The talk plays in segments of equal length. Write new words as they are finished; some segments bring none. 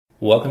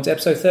Welcome to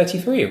episode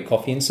 33 of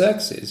Coffee and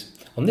Circuses.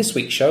 On this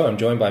week's show, I'm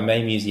joined by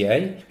May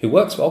Musier, who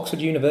works for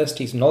Oxford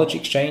University's Knowledge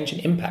Exchange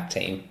and Impact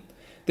team.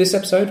 This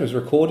episode was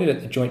recorded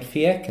at the joint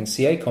FIEC and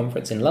CA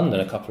conference in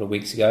London a couple of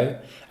weeks ago,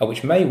 at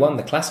which May won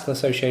the Classical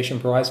Association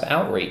Prize for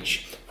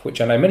Outreach, for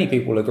which I know many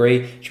people will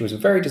agree she was a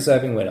very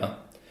deserving winner.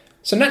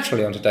 So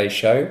naturally on today's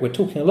show, we're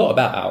talking a lot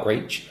about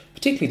outreach,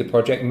 particularly the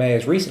project May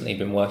has recently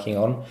been working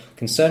on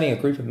concerning a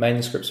group of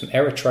manuscripts from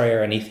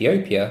Eritrea and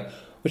Ethiopia,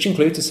 which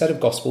includes a set of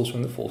Gospels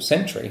from the 4th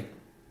century.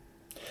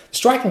 The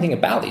striking thing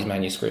about these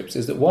manuscripts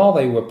is that while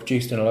they were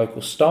produced in a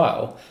local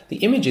style, the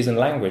images and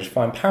language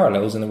find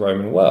parallels in the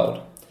Roman world.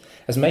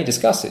 As May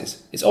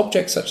discusses, it's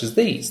objects such as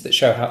these that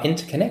show how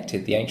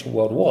interconnected the ancient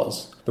world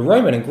was. The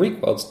Roman and Greek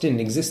worlds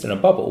didn't exist in a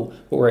bubble,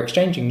 but were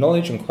exchanging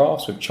knowledge and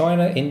crafts with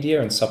China, India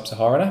and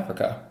sub-Saharan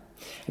Africa.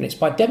 And it's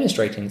by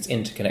demonstrating its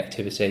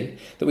interconnectivity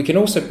that we can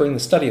also bring the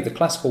study of the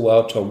classical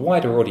world to a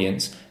wider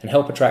audience and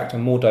help attract a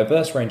more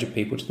diverse range of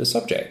people to the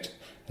subject.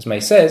 As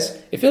May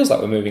says, it feels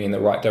like we're moving in the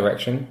right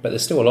direction, but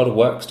there's still a lot of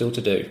work still to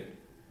do.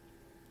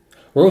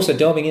 We're also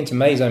delving into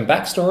May's own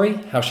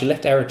backstory, how she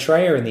left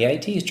Eritrea in the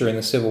 80s during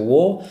the Civil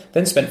War,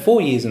 then spent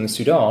 4 years in the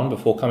Sudan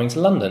before coming to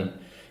London.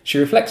 She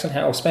reflects on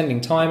how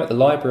spending time at the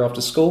library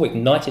after school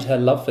ignited her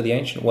love for the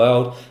ancient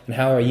world and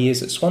how her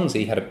years at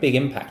Swansea had a big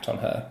impact on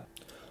her.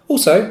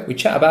 Also, we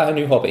chat about her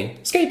new hobby,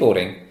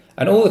 skateboarding,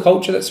 and all the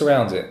culture that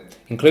surrounds it,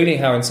 including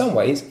how in some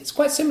ways it's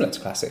quite similar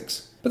to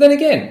classics. But then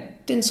again,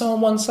 didn't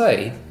someone once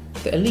say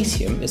that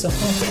Elysium is a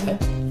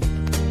half-life?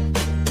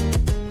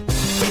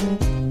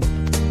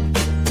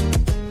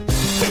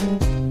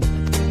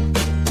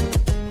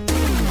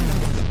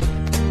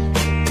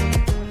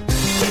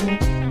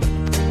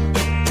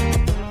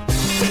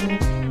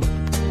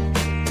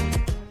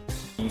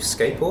 You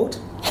skateboard?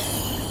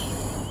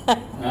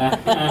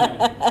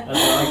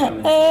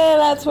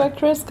 That's where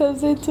Chris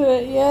comes into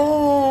it,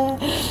 yeah.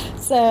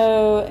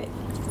 So...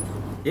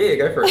 Yeah,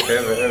 go for it.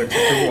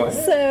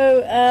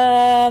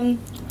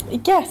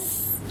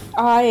 Yes,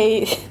 how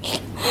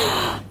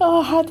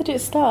did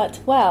it start?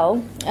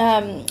 Well,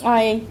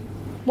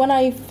 when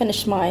I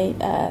finished my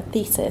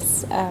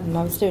thesis, I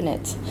was doing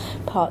it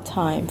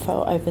part-time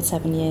for over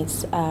 7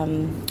 years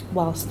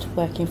whilst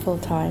working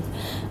full-time.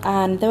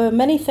 And there were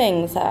many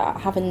things that I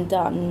haven't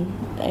done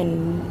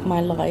in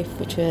my life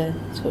which were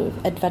sort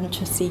of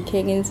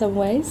adventure-seeking in some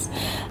ways.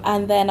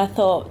 And then I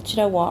thought, do you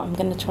know what, I'm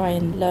going to try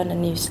and learn a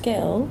new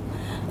skill.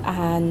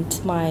 And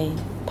my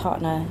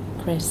partner,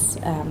 Chris,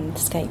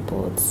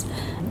 skateboards.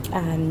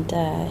 And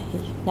he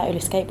not only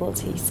skateboards,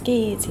 he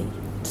skis, he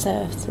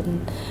surfs,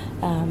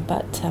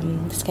 but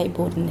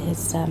skateboarding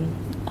is his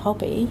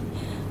hobby.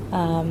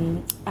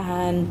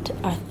 And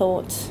I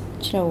thought,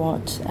 do you know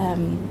what,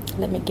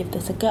 let me give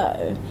this a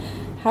go.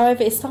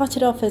 However, it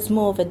started off as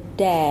more of a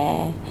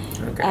dare.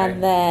 Okay.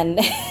 And then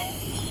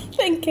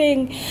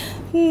thinking,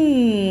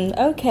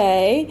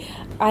 okay,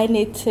 I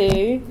need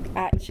to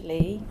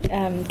actually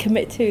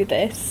commit to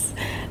this.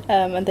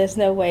 And there's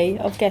no way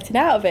of getting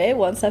out of it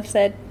once I've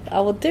said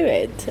I will do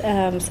it.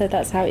 So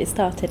that's how it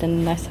started,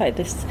 and I started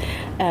this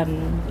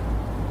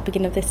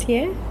beginning of this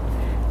year,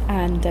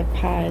 and I've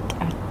had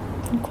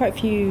quite a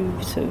few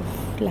sort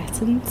of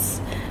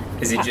lessons.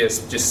 Is it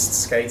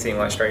just skating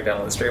like straight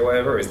down the street or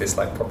whatever, or is this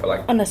like proper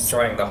like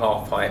trying the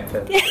half pipe?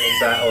 And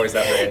is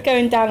that weird?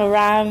 Going down a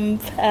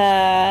ramp?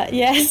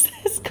 Yes,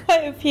 there's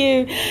quite a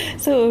few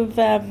sort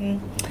of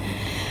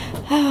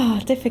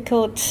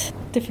difficult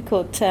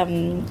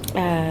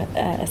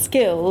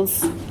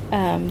skills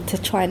to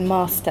try and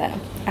master.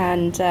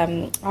 And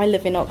I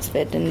live in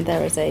Oxford, and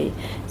there is a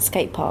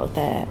skate park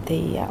there,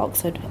 the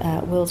Oxford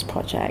Wheels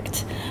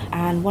Project.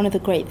 And one of the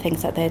great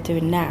things that they're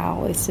doing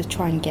now is to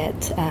try and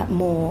get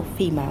more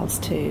females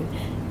to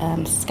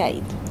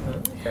skate.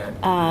 Okay.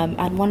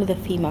 And one of the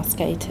female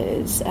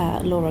skaters,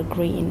 Laura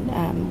Green,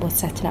 was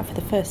setting up for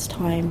the first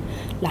time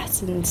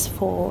lessons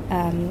for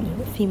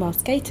female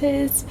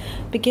skaters,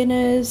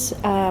 beginners,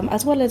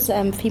 as well as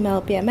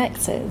female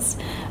BMXers,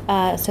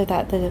 so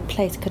that the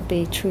place could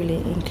be truly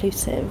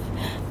inclusive.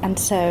 And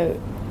so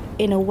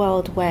in a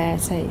world where,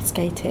 say,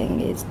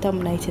 skating is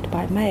dominated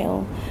by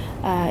male,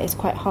 it's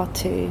quite hard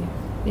to,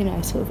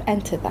 sort of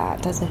enter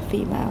that as a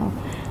female.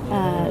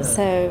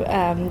 So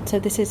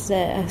this is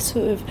a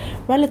sort of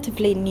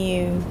relatively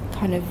new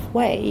kind of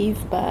wave,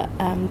 but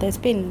there's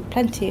been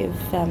plenty of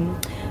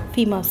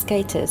female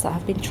skaters that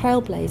have been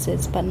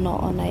trailblazers, but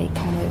not on a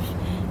kind of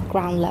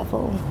ground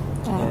level.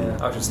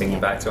 I was just thinking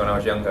back to when I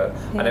was younger.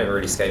 I never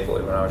really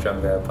skateboarded when I was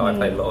younger, but I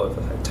played a lot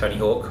of Tony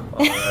Hawk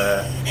on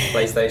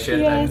PlayStation.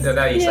 Yes, and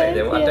now you say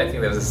that, I don't think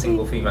there was a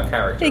single female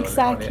character.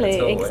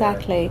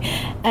 Exactly.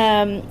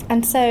 Yeah.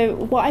 And so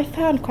what I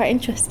found quite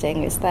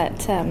interesting is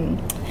that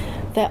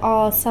there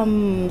are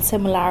some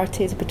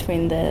similarities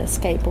between the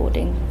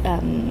skateboarding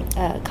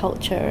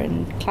culture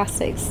and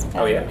classics.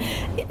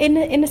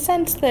 In a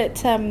sense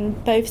that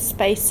both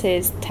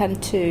spaces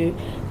tend to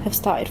have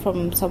started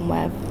from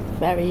somewhere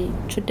very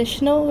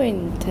traditional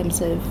in terms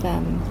of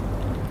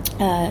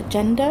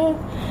gender,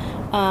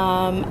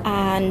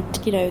 and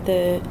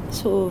the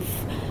sort of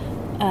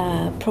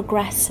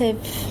progressive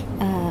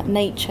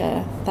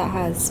nature that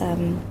has,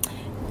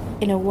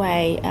 in a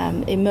way,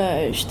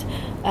 emerged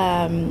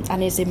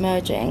and is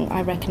emerging.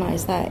 I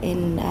recognise that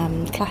in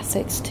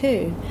classics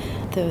too.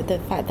 The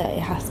fact that it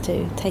has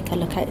to take a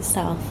look at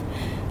itself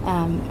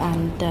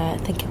and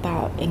think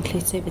about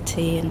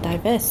inclusivity and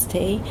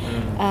diversity.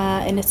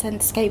 In a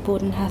sense,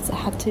 skateboarding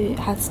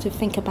has to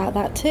think about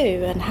that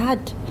too, and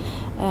had.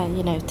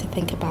 To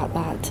think about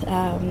that.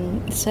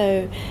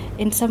 So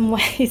in some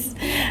ways,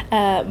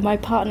 my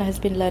partner has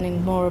been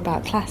learning more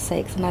about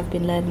classics and I've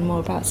been learning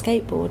more about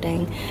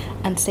skateboarding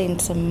and seeing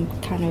some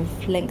kind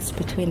of links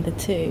between the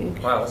two.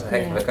 Wow, that's a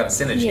heck of a kind of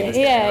synergy.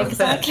 Yeah,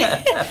 exactly.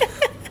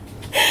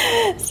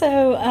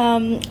 So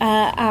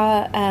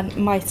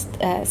my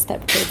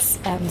stepkids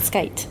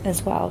skate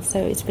as well, so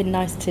it's been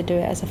nice to do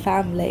it as a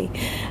family.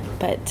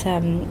 But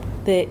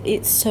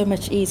it's so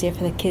much easier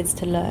for the kids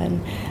to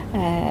learn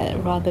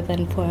rather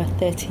than for a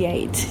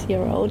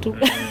 38-year-old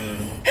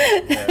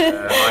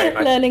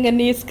learning a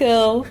new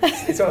skill.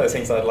 It's one of those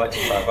things I'd like to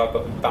try. I've got the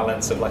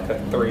balance of like a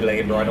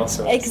 3-legged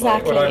rhinoceros.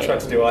 Exactly. Like when I tried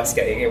to do ice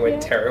skating, it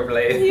went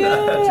terribly.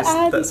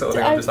 That sort of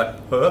thing. I'm just like,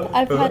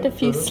 I've had a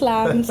few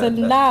slams, and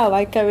now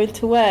I go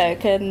into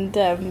work and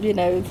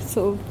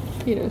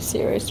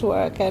serious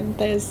work, and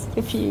there's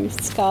a few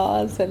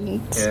scars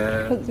and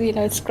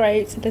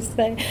scrapes and this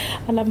thing,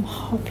 and I'm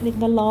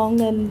hobbling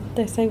along, and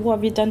they say, "What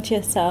have you done to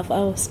yourself?"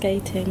 "Oh,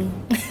 skating."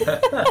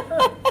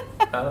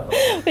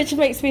 Which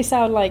makes me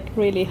sound like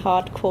really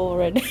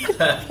hardcore, and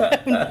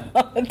I'm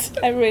not.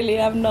 I really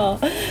am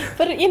not.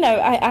 But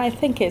I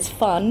think it's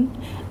fun,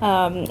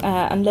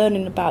 and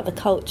learning about the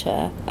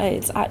culture.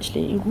 It's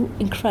actually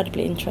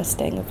incredibly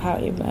interesting of how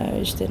it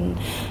emerged, and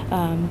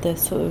the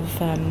sort of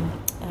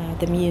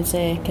the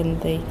music and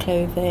the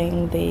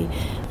clothing, the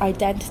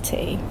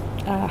identity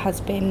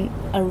has been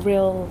a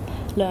real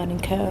learning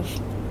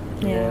curve.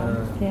 Yeah.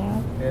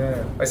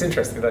 It's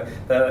interesting that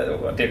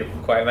I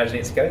didn't quite imagine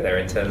it to go there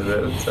in terms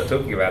of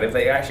talking about it,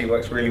 but it actually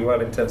works really well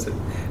in terms of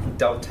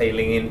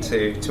dovetailing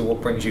into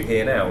what brings you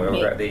here now.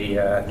 We're at the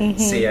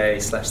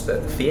CA/the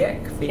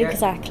FIEC.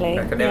 Exactly.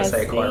 I can never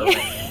say it quite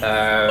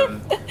right.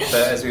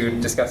 But as we were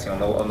discussing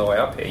on the way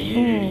up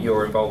here,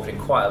 you're involved in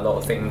quite a lot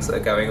of things that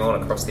are going on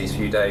across these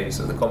few days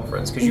of the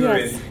conference, because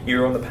you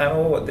were on the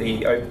panel at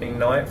the opening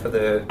night for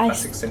the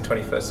Classics in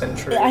 21st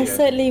Century. I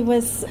certainly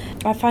was.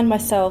 I find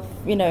myself,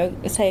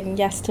 saying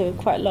yes to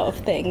quite a lot of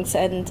things,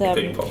 and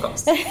including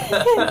podcasts.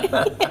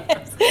 Yes.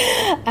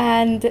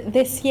 And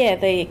this year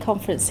the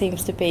conference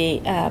seems to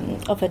be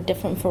of a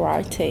different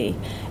variety,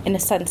 in a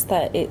sense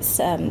that it's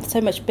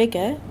so much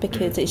bigger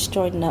because it's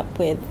joining up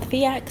with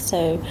FIAC.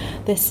 So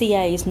the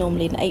CA is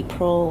normally in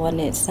April,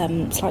 and it's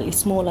slightly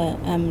smaller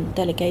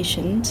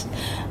delegations,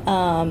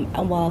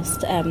 and whilst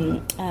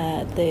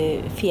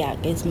the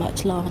FIAC is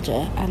much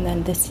larger, and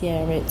then this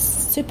year it's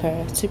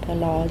super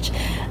large.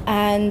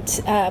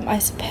 And I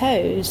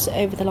suppose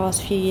over the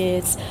last few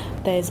years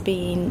there's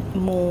been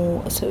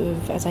more sort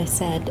of, as I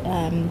said,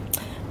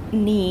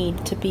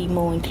 need to be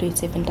more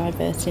inclusive and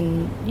diverse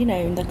in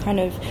the kind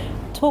of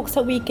talks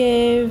that we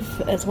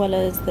give, as well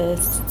as the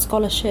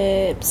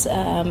scholarships,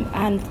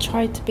 and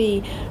try to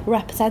be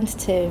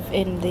representative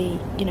in the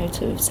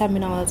sort of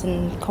seminars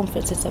and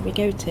conferences that we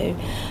go to.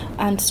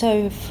 And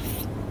so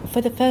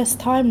for the first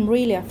time,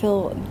 really, I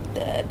feel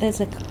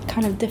there's a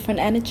kind of different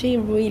energy,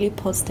 really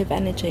positive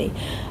energy,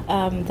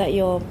 that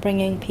you're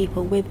bringing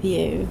people with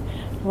you,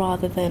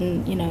 rather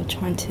than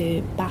trying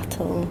to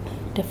battle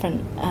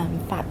different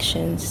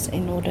factions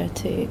in order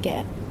to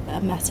get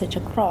a message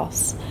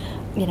across,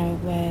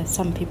 where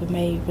some people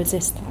may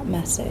resist that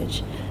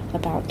message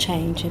about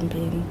change and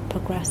being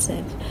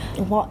progressive.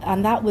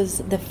 And that was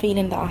the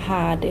feeling that I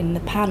had in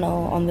the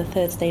panel on the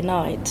Thursday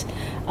night,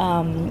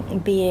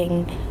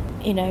 being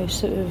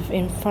sort of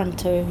in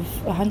front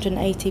of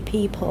 180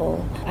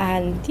 people,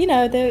 and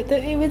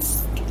it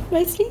was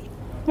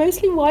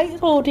mostly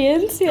white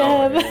audience.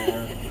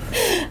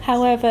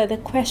 However, the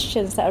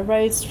questions that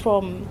arose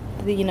from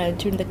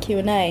during the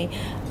Q&A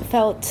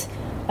felt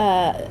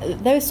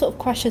those sort of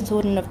questions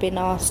wouldn't have been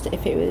asked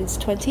if it was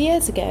 20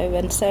 years ago.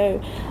 And so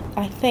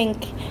I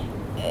think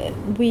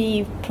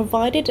we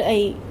provided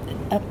a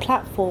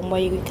platform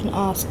where you can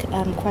ask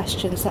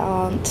questions that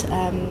aren't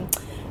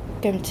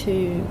going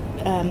to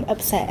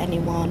upset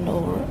anyone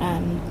or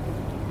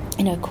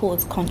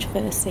cause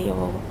controversy,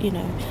 or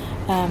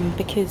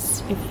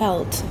because it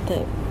felt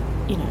that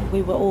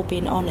we were all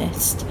being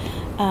honest,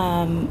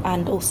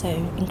 and also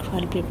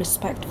incredibly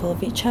respectful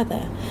of each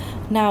other.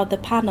 Now, the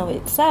panel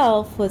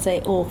itself was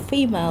an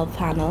all-female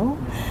panel,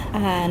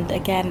 and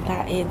again,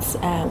 that is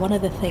one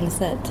of the things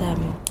that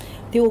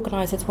the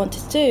organisers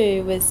wanted to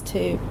do, was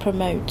to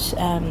promote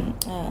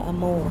a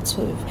more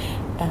sort of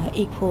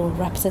equal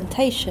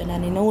representation.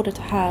 And in order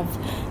to have,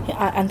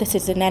 and this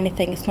is in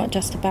anything, it's not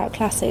just about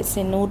classics,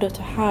 in order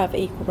to have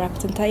equal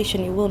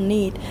representation, you will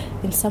need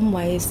in some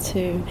ways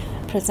to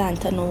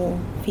present an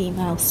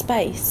all-female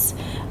space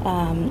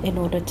in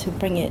order to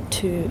bring it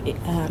to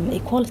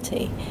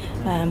equality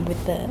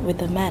with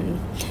the men.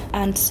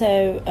 And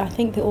so I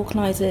think the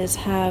organisers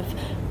have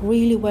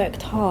really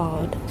worked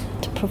hard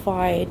to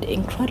provide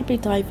incredibly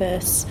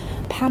diverse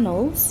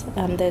panels.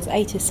 There's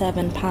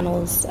 87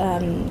 panels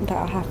that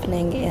are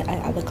happening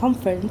at the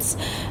conference,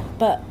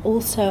 but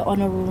also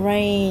on a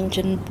range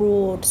and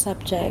broad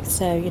subjects.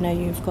 So,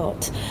 you've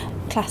got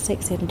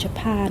classics in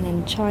Japan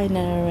and China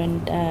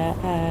and,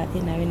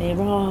 in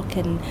Iraq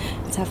and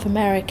South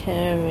America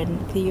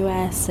and the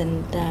US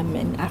and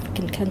in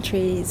African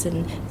countries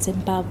and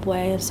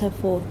Zimbabwe and so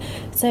forth.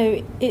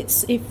 So it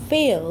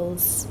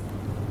feels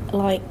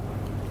like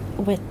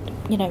we're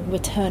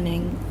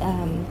turning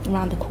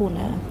around the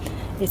corner.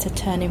 It's a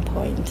turning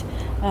point.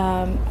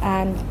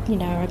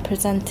 And I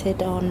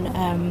presented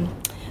on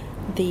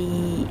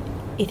the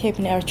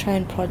Ethiopian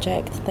Eritrean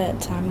project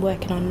that I'm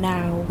working on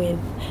now with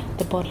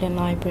the Bodleian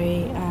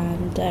Library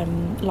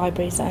and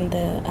libraries and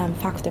the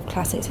Faculty of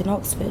Classics in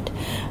Oxford.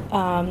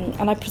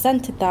 And I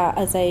presented that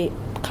as a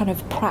kind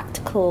of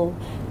practical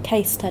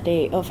case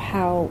study of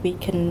how we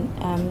can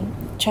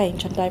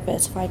change and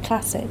diversify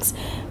classics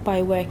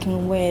by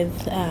working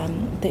with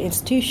the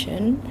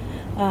institution,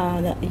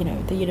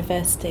 the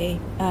university,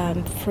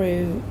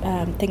 through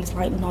things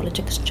like knowledge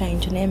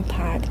exchange and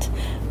impact,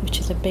 which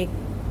is a big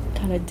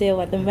kind of deal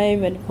at the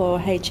moment for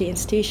HE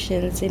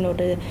institutions in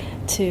order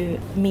to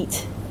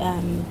meet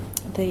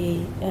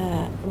the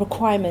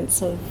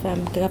requirements of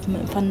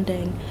government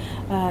funding,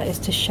 is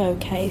to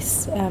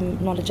showcase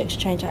knowledge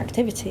exchange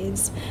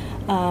activities,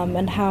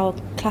 and how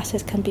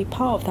classes can be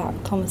part of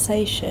that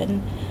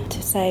conversation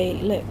to say,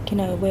 look,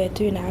 we're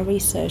doing our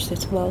research,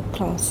 this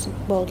world-class,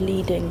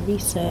 world-leading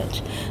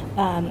research,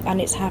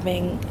 and it's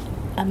having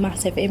a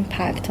massive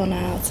impact on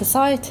our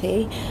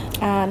society,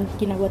 and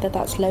whether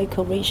that's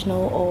local,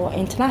 regional or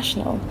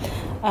international,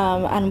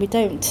 and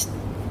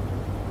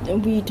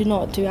we do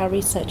not do our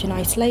research in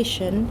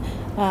isolation.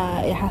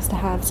 It has to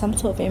have some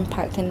sort of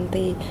impact in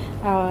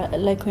our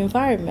local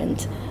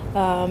environment,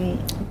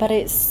 but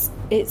it's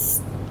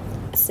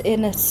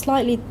in a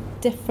slightly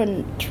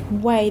different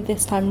way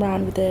this time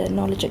round with the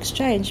knowledge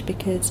exchange,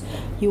 because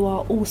you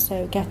are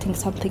also getting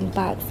something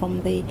back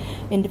from the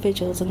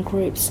individuals and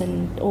groups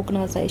and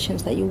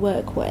organisations that you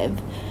work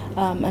with,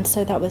 and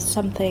so that was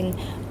something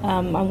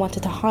I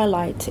wanted to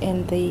highlight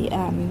in the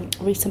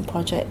recent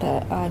project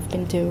that I've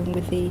been doing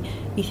with the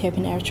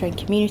Ethiopian Eritrean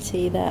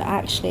community, that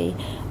actually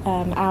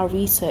our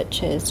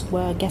researchers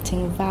were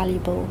getting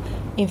valuable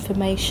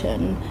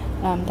information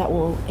that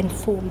will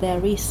inform their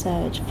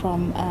research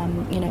from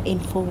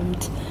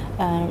informed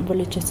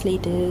religious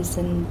leaders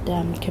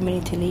and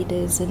community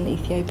leaders and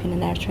Ethiopian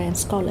and Eritrean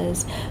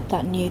scholars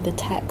that knew the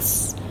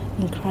texts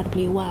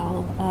incredibly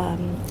well.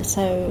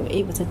 So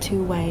it was a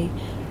two-way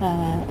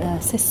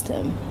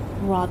system,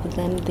 rather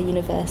than the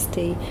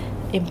university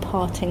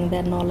imparting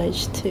their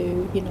knowledge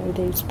to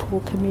these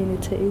poor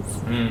communities.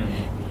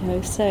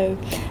 So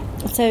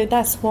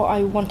that's what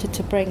I wanted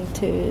to bring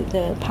to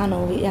the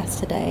panel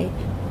yesterday.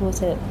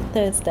 Was it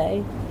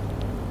Thursday?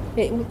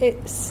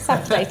 It's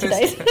Saturday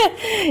today.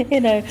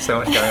 So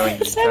much going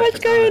on. So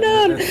much going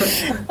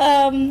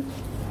on.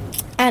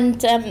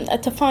 And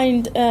to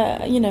find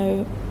a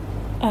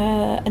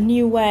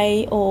new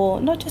way,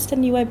 or not just a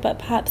new way, but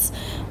perhaps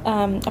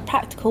a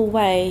practical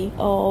way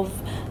of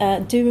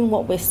doing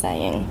what we're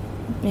saying.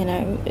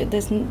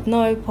 There's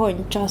no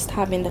point just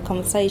having the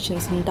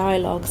conversations and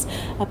dialogues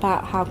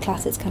about how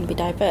classics can be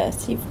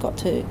diverse. You've got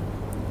to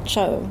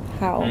show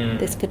how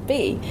this could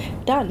be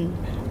done,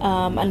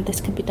 and this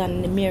could be done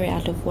in a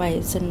myriad of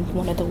ways, and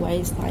one of the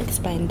ways that I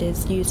explained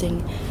is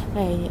using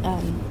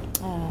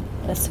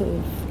a sort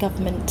of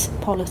government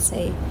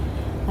policy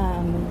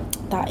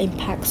that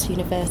impacts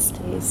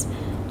universities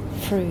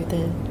through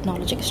the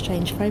knowledge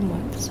exchange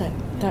framework. So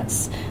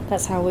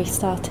that's how we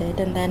started.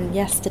 And then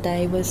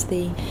yesterday was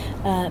the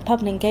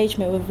public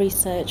engagement with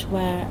research,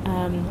 where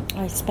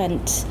I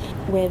spent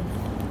with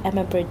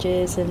Emma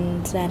Bridges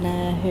and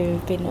Zena,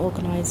 who've been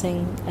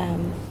organising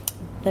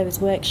those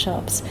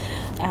workshops,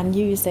 and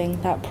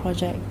using that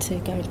project to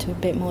go into a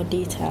bit more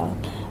detail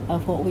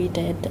of what we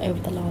did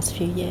over the last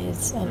few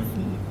years, of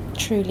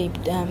truly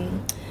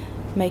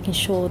making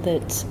sure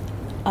that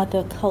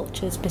other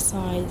cultures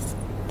besides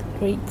the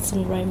Greeks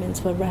and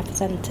Romans were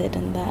represented,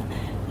 and that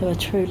there were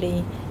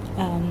truly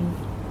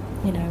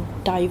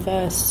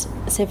diverse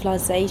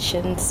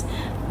civilizations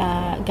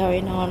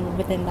going on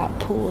within that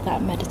pool,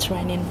 that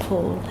Mediterranean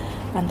pool,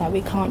 and that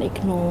we can't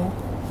ignore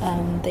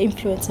the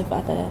influence of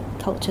other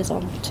cultures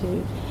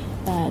onto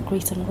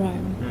Greece and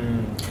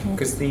Rome.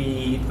 Because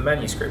the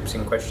manuscripts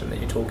in question that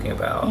you're talking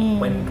about,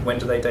 when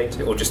do they date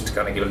it? Or just to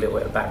kind of give a little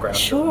bit of background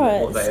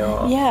on what they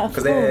are? Yeah, of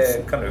course. Because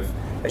they're kind of,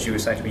 as you were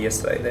saying to me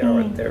yesterday,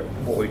 they're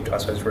what we, I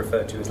suppose,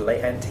 refer to as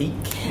late antique.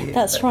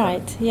 That's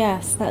right,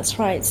 yes, that's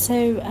right.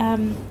 So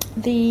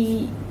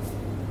the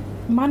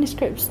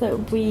manuscripts that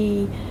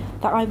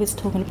I was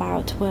talking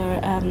about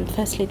were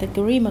firstly the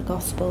Garima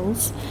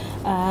Gospels.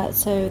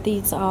 So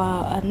these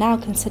are now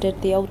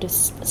considered the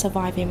oldest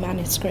surviving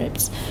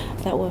manuscripts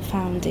that were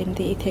found in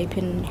the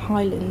Ethiopian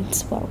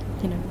highlands. Well,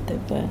 they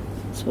were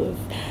sort of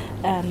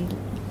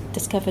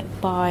discovered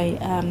by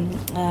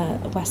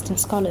Western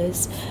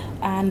scholars,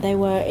 and they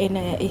were in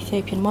an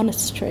Ethiopian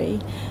monastery,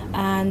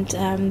 and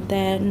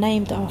they're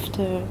named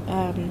after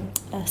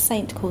a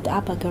saint called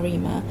Abba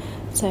Garima.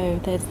 So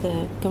there's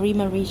the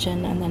Garima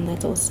region, and then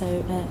there's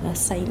also a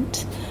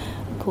saint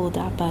called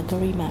Abba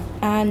Garima.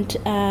 And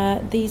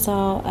these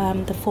are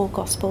the four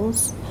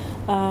Gospels,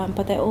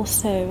 but they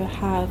also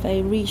have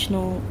a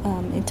regional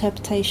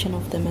interpretation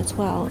of them as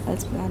well,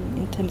 as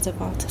in terms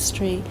of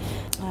artistry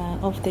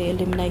of the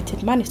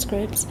illuminated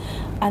manuscripts.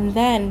 And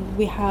then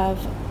we have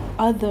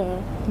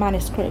other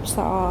manuscripts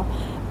that are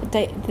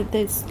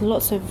there's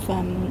lots of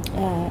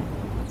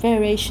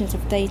variations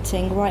of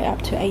dating right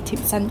up to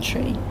 18th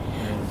century.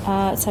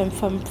 So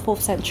from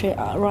 4th century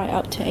right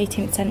up to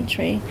 18th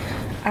century,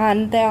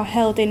 and they are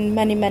held in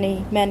many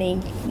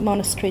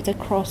monasteries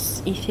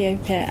across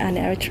Ethiopia and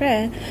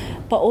Eritrea,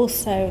 but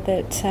also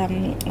that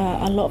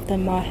a lot of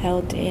them are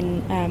held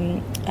in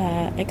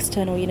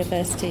external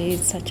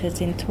universities such as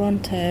in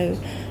Toronto,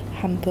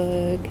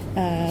 Hamburg,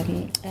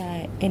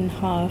 in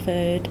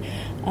Harvard,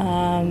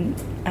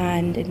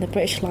 and in the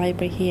British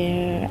Library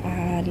here,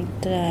 and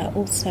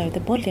also the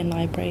Bodleian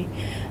Library.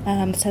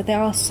 So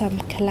there are some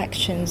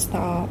collections that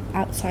are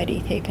outside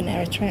Ethiopia and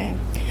Eritrea.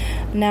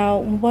 Now,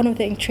 one of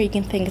the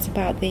intriguing things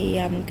about the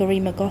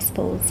Garima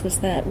Gospels was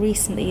that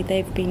recently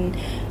they've been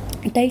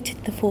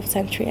dated the 4th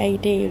century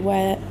AD,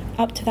 where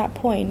up to that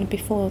point,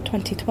 before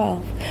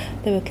 2012,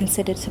 they were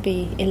considered to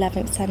be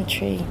 11th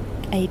century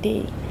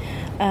AD.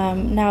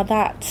 Now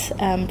that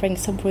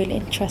brings some really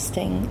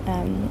interesting,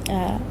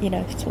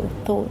 sort of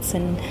thoughts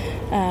and,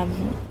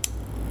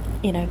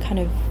 kind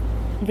of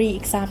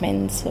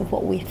re-examines of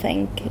what we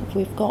think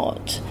we've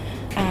got.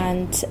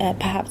 And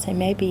perhaps there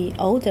may be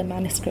older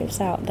manuscripts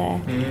out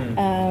there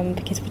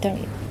because we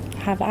don't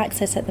have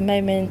access at the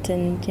moment,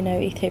 and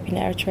Ethiopia and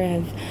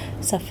Eritrea have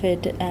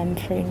suffered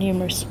through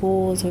numerous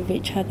wars with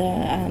each other,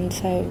 and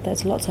so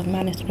there's lots of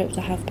manuscripts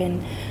that have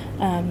been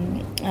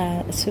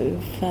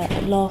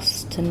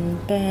lost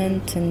and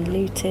burnt and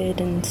looted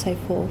and so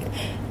forth.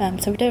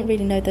 So we don't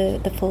really know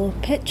the full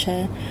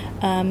picture.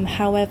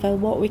 However,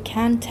 what we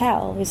can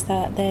tell is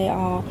that there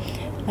are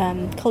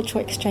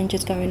cultural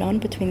exchanges going on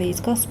between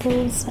these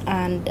Gospels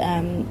and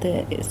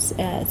the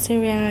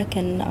Syriac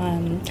and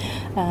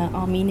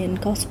Armenian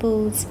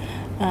Gospels,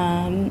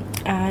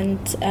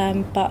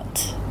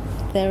 but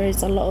there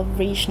is a lot of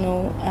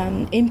regional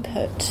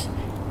input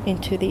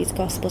into these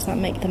Gospels that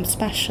make them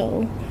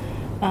special,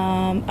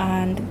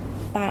 and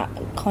that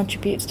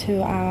contributes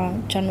to our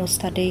general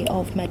study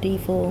of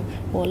medieval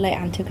or late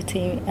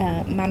antiquity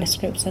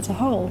manuscripts as a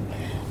whole.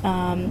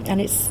 And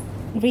it's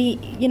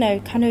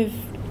kind of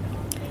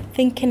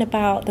thinking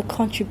about the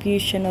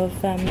contribution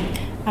of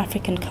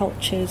African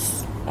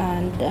cultures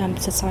and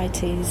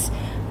societies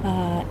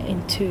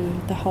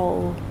into the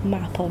whole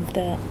map of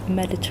the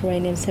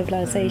Mediterranean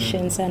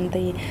civilizations and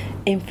the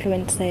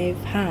influence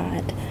they've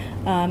had.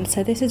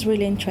 So this is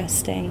really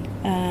interesting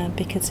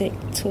because it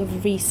sort of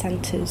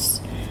recenters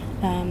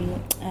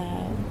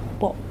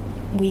what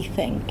we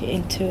think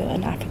into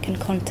an African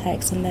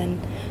context, and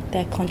then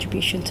their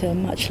contribution to a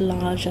much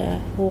larger,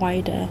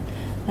 wider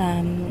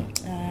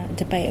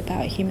debate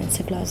about human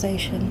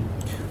civilization.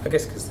 I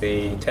guess because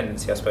the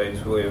tendency, I suppose,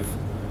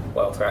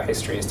 throughout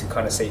history is to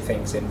kind of see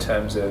things in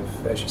terms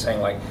of, as you're saying,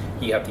 like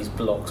you have these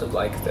blocks of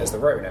like there's the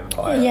Roman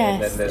Empire,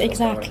 and then there's what's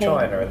going on in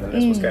China, and then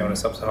there's what's going on in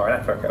sub-Saharan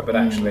Africa. But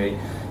actually,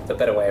 the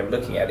better way of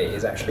looking at it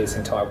is actually this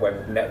entire web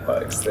of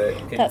networks that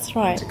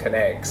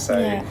interconnect. So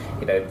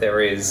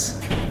there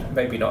is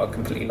maybe not a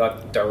completely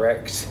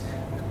direct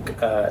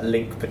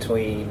link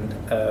between,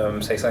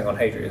 say, something on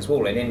Hadrian's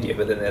Wall in India,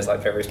 but then there's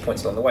like various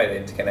points along the way that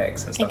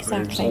interconnects and stuff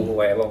moves all the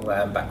way along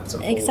that and backwards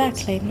and forwards.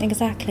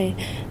 Exactly.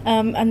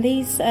 And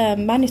these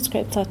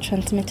manuscripts are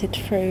transmitted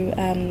through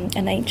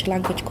an ancient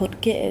language called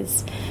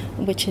Ge'ez,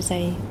 which is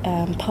a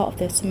part of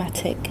the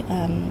Semitic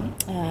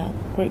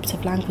groups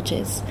of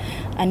languages,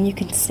 and you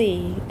can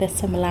see the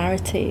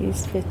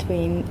similarities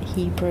between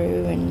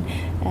Hebrew and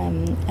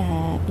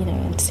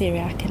and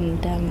Syriac and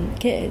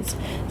Ge'ez.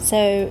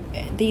 So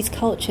these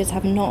cultures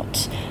have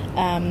not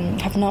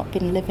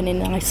been living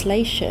in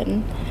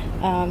isolation.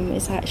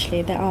 It's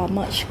actually they are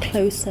much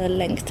closer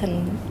linked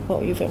than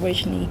what we've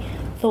originally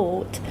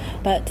thought,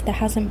 but there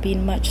hasn't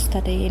been much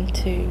study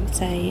into,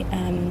 say,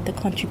 the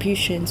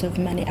contributions of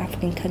many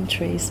African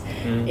countries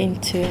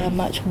into a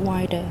much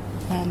wider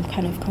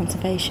kind of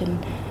conservation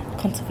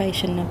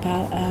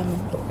about.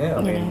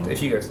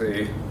 If you go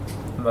through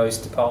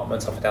most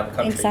departments up and down the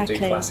country and do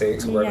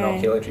classics or Roman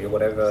archaeology or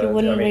whatever,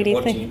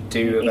 what do you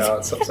do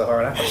about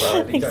sub-Saharan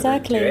Africa? You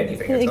don't do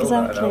anything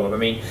at all.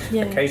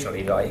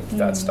 Occasionally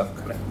that stuff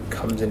kind of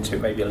comes into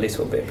it maybe a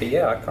little bit, but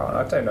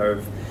I don't know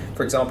if,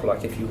 for example,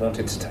 like if you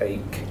wanted to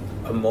take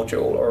a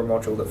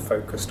module that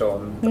focused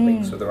on the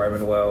links with the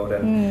Roman world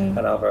and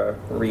other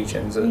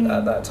regions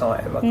at that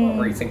time. I can't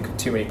really think of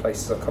too many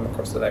places I've come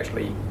across that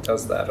actually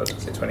does that, or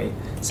does it to any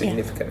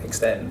significant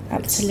extent.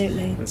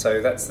 Absolutely. And so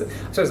I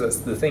suppose that's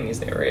the thing,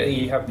 isn't it, really?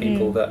 You have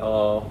people that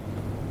are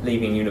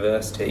leaving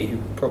university, who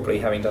probably,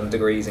 having done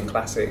degrees in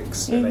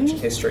classics and ancient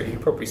history, who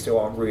probably still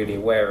aren't really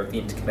aware of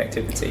the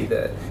interconnectivity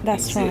that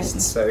exists.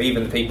 Right. So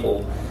even the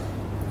people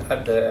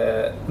at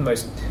the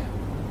most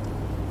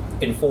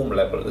informal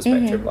level of the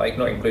spectrum, like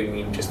not including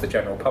even just the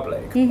general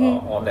public,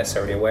 aren't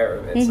necessarily aware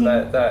of it. So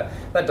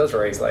that does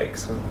raise like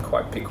some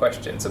quite big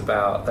questions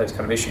about those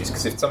kind of issues,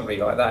 because if somebody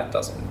like that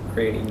doesn't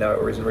really know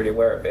or isn't really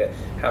aware of it,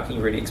 how can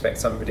you really expect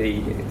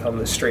somebody on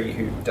the street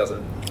who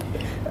doesn't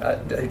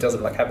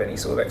like have any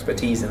sort of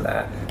expertise in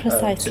that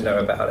to know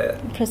about it?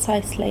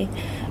 Precisely.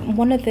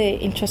 One of the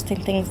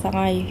interesting things that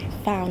I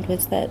found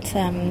was that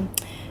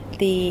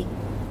the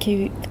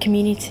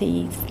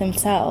communities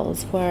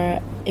themselves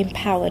were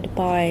empowered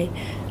by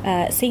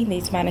seeing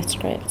these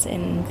manuscripts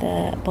in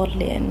the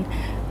Bodleian,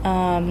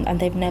 and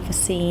they've never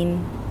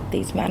seen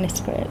these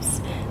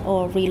manuscripts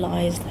or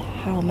realised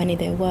how many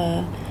there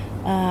were,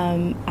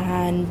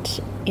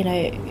 and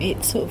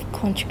it sort of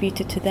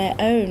contributed to their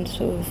own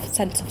sort of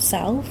sense of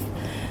self,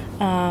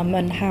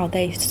 and how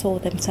they saw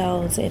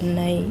themselves in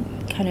a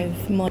kind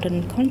of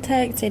modern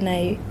context, in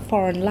a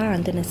foreign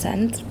land in a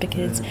sense,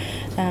 because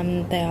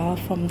they are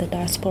from the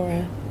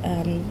diaspora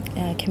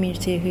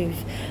community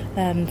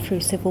who've, through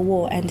civil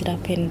war, ended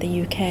up in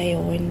the UK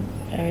or in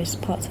various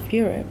parts of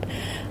Europe.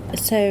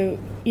 So,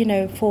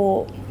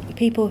 for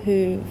people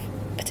who,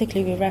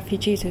 particularly with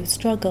refugees who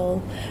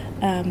struggle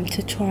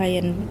to try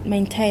and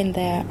maintain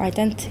their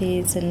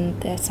identities and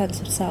their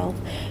sense of self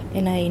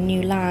in a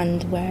new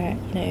land where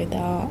they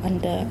are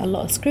under a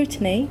lot of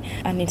scrutiny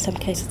and in some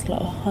cases a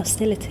lot of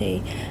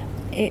hostility,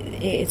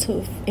 it sort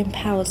of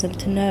empowers them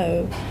to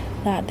know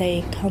that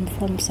they come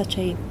from such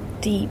a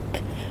deep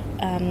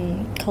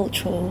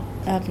cultural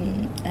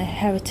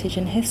heritage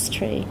and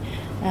history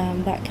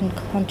that can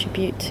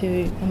contribute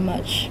to a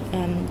much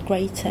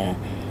greater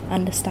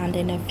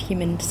understanding of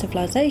human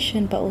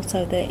civilization, but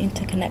also the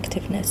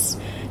interconnectiveness,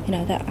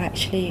 that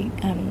actually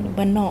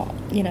we're not,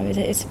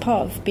 it's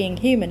part of being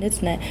human,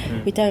 isn't it?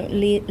 We don't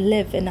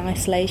live in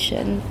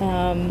isolation,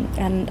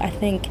 and I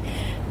think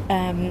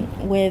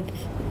with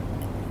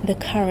the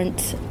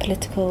current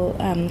political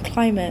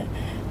climate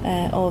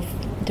of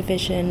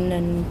division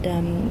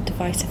and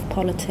divisive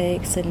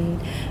politics, and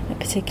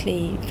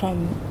particularly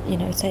from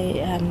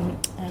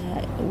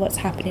what's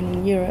happening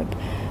in Europe,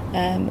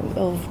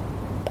 of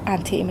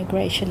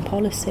anti-immigration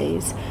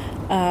policies,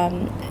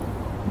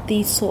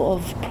 these sort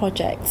of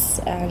projects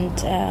and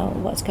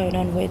what's going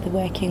on with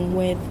working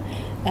with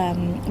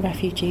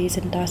refugees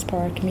and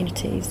diaspora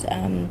communities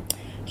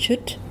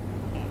should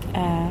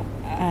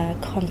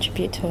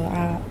contribute to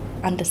our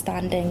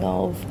understanding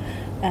of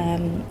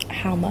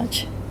how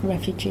much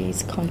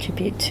refugees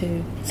contribute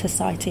to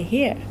society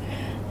here.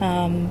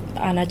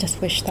 And I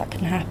just wish that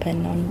can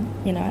happen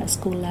on, at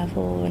school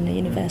level and a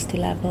university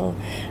level,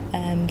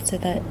 so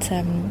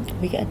that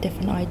we get a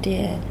different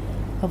idea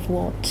of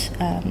what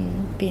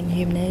being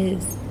human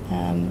is.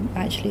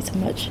 Actually, it's a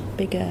much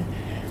bigger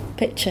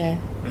picture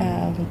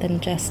than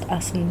just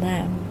us and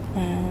them,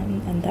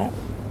 and that,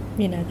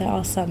 there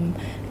are some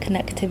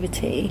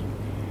connectivity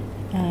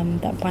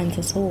that binds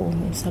us all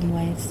in some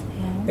ways.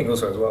 Yeah. I think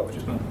also as well,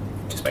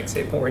 just makes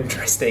it more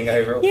interesting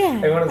overall.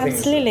 Yeah,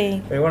 absolutely.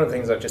 One of the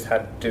things I've just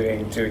had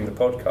doing the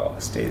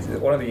podcast is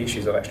one of the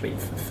issues I've actually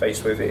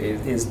faced with it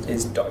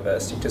is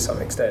diversity to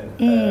some extent.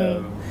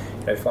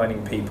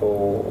 Finding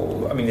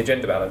people. I mean, the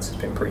gender balance has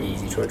been pretty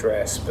easy to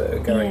address,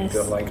 but going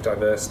beyond like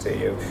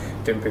diversity of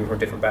different people from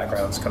different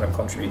backgrounds, kind of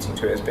contributing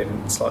to it, has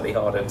been slightly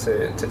harder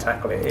to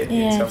tackle it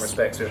in some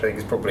respects, which I think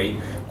is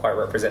probably quite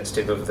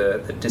representative of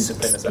the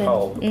discipline as a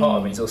whole. But part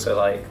of me is also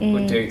like,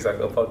 we're doing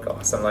exactly a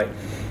podcast. I'm like,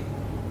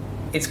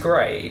 it's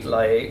great,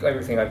 like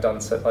everything I've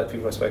done, so like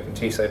people I've spoken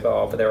to so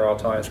far, but there are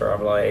times where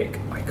I'm like,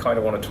 I kind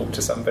of want to talk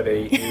to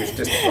somebody who's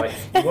just like,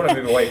 you want to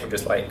move away from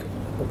just like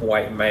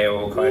white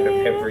male kind of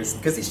every,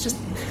 because it's just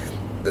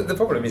the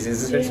problem is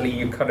essentially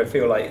you kind of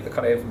feel like the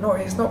kind of, no,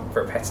 it's not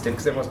repetitive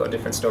because everyone's got a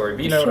different story,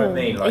 but you know what I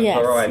mean, like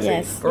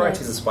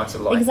variety is a spice of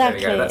life.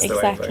 Exactly, that's the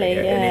way to put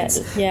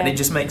it. And it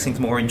just makes things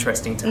more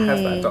interesting to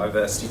have that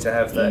diversity, to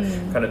have that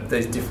kind of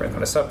those different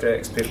kind of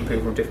subjects, different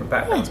people from different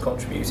backgrounds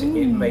contributing.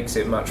 It makes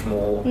it much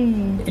more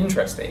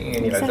interesting,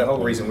 and the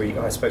whole reason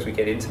I suppose we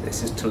get into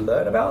this is to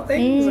learn about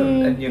things,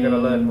 and you're going to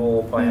learn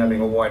more by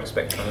having a wider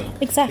spectrum of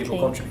people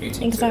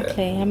contributing to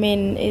it. I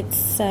mean,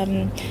 it's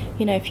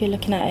if you're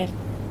looking at a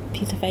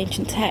piece of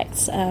ancient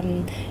text,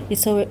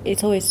 it's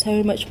always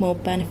so much more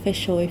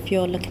beneficial if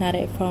you're looking at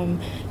it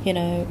from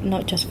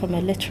not just from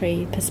a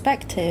literary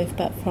perspective,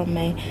 but from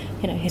a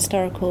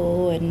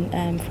historical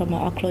and from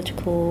an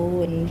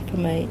archaeological and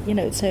from a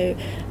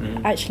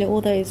actually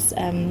all those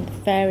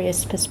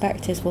various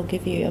perspectives will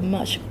give you a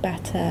much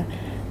better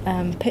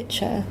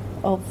picture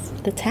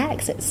of the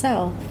text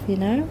itself.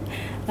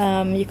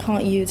 You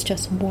can't use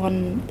just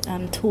one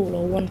tool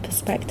or one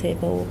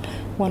perspective or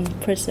one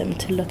prism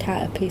to look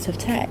at a piece of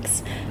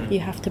text. You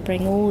have to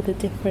bring all the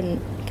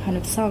different kind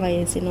of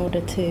sides in order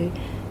to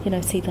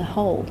see the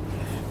whole,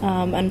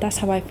 and that's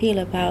how I feel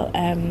about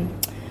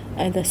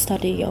the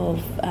study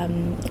of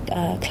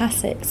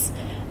classics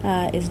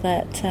is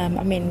that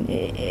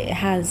it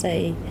has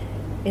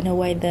in a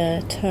way,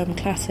 the term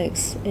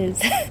classics is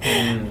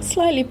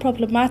slightly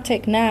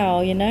problematic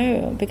now,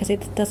 because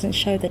it doesn't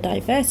show the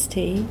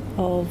diversity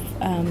of,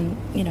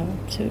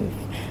 sort of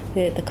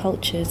the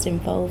cultures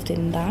involved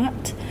in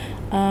that.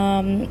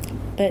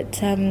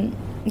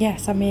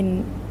 Yes,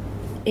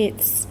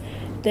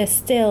 there's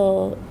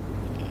still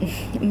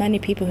many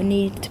people who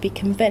need to be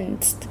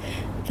convinced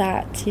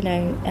that,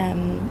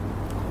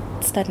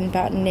 studying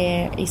about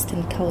Near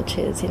Eastern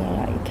cultures,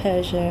 like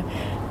Persia.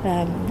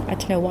 I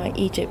don't know why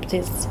Egypt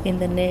is in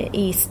the Near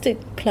East,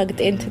 plugged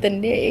into the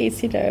Near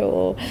East,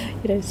 or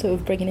sort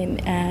of bringing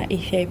in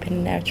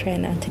Ethiopian and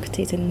Eritrean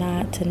antiquities in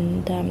that,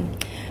 and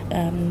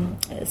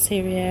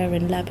Syria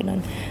and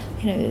Lebanon.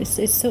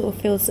 It sort of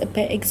feels a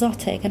bit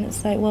exotic, and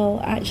it's like, well,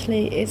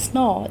 actually, it's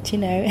not. We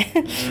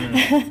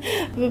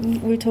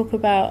talk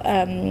about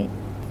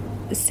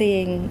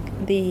seeing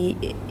the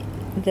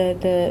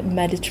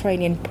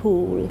Mediterranean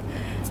pool,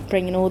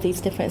 bringing all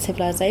these different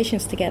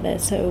civilizations together.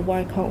 So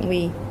why can't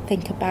we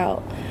think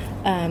about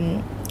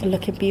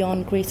looking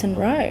beyond Greece and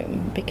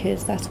Rome?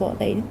 Because that's what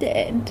they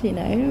did.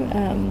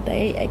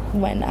 They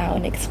went out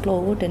and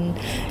explored and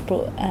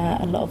brought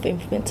a lot of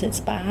influences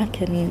back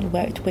and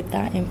worked with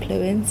that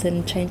influence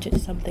and changed it to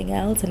something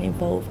else and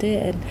evolved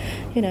it.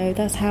 And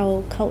that's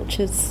how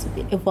cultures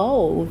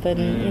evolve.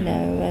 And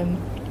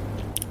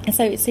and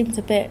so it seems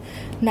a bit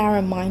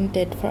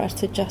narrow-minded for us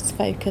to just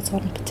focus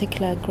on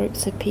particular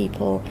groups of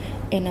people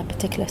in a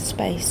particular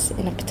space,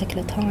 in a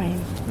particular time.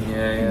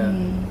 Yeah.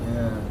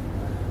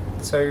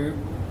 So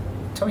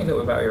tell me a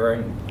little bit about your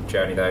own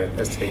journey, though,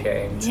 as to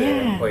getting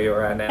to where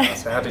you're at now.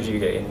 So how did you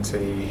get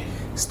into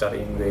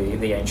studying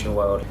the ancient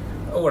world?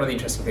 One of the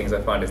interesting things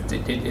I find is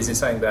it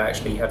something that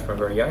actually you had from a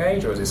very young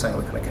age, or is it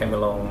something that kind of came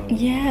along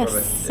out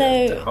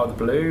of the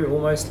blue,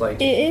 almost like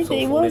it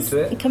was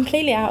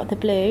completely out of the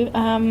blue.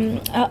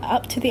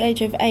 Up to the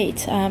age of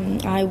 8,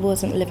 I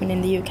wasn't living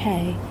in the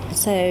UK,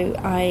 so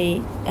I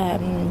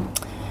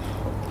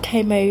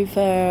came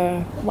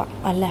over.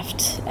 I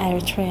left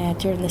Eritrea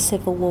during the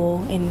civil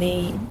war in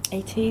the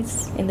early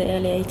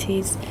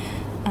 80s.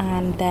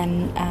 And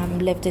then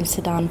lived in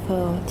Sudan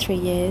for 3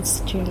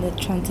 years during the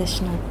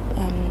transitional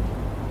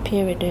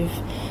period of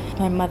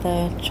my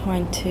mother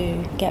trying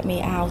to get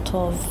me out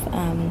of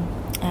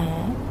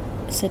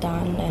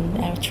Sudan and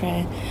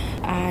Eritrea,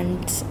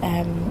 and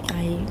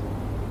I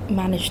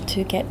managed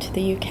to get to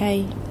the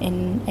UK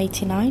in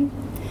 '89,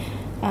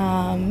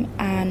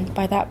 and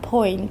by that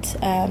point,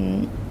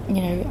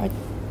 I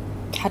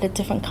had a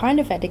different kind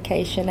of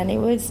education, and it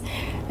was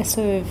a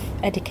sort of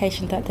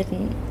education that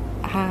didn't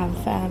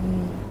have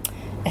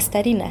a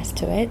steadiness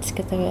to it,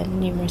 because there were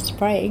numerous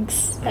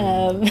breaks,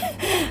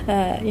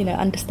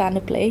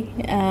 understandably,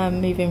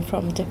 moving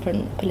from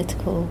different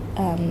political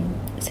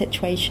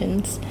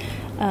situations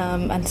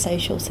and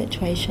social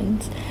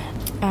situations,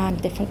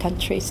 and different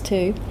countries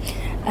too.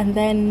 And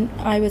then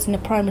I was in a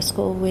primary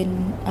school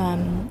in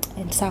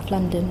South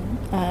London,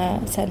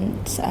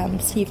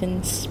 St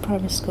Stephen's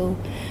Primary School,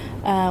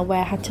 where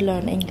I had to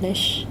learn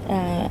English.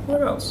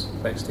 Where else?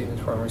 St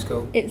Stephen's Primary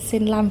School? It's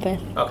in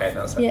Lambeth. Okay,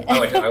 that's it. Yeah. I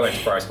went to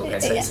primary school in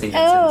St Stephen's.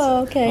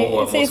 Oh, okay.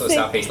 More sort of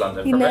South East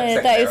London.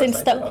 That is in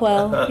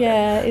Stockwell.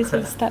 Yeah, it's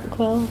in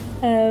Stockwell.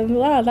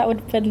 Wow, that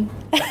would have been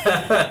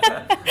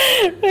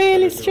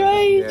really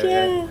strange.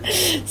 Yeah.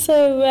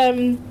 So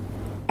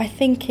I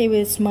think it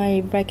was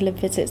my regular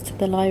visits to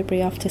the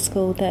library after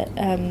school that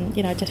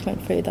I just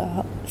went through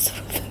the sort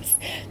of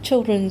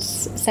children's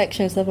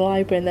sections of the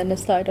library, and then I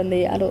started on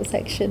the adult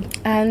section.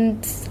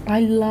 And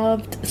I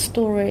loved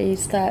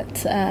stories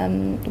that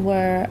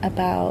were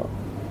about,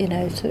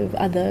 sort of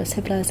other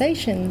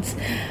civilizations.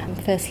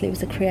 Firstly, it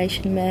was a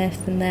creation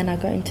myth, and then I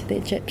got into the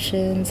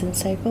Egyptians and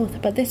so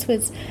forth. But this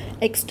was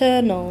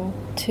external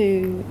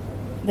to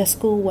the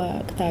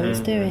schoolwork that I was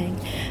doing.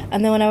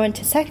 And then when I went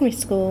to secondary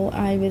school,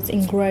 I was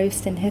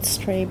engrossed in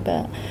history,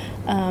 but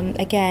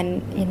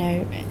again,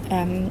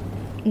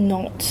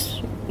 not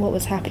what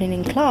was happening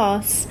in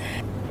class,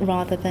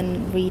 rather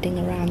than reading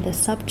around the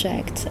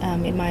subject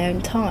in my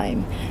own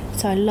time.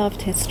 So I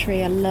loved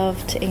history, I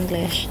loved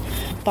English,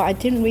 but I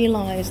didn't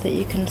realise that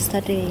you can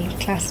study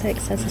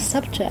classics as a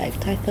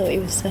subject. I thought it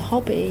was a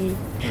hobby.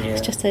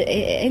 It's just an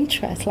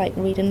interest, like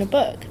reading a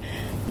book.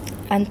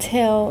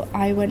 Until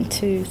I went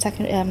to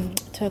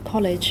a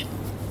college,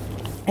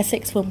 a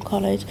sixth form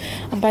college,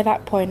 and by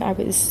that point I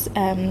was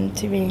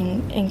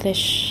doing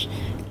English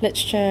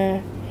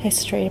literature,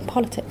 history and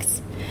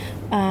politics,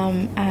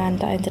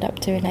 and I ended up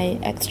doing a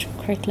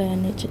extracurricular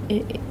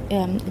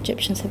in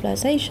Egyptian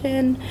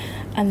civilization,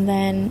 and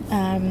then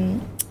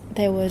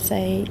there was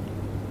a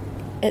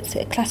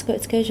classical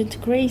excursion to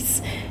Greece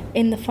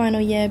in the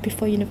final year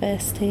before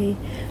university,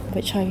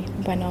 which I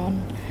went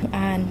on,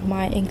 and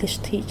my English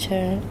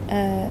teacher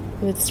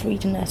was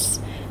reading us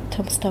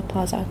Thomas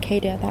Stoppard's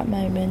Arcadia at that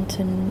moment,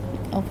 and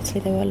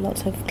obviously there were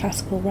lots of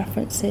classical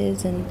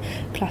references and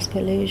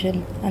classical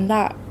allusion, and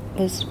that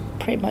was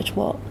pretty much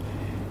what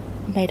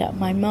made up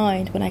my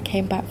mind when I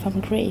came back from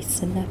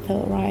Greece, and I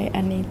thought, right,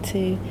 I need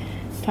to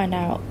find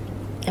out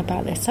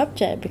about this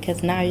subject,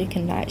 because now you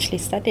can actually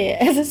study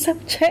it as a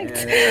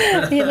subject.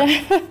 You know.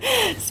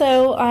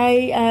 So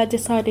I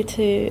decided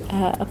to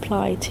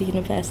apply to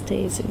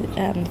universities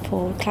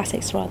for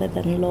classics rather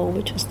than law,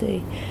 which was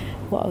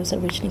what I was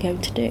originally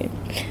going to do.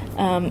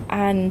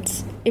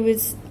 And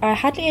I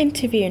had an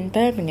interview in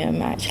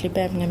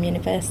Birmingham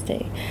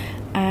University,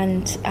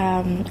 and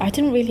I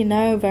didn't really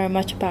know very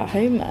much about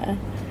Homer,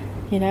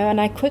 you know,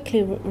 and I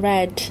quickly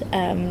read,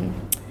 I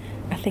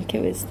think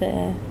it was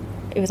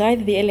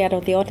either the Iliad or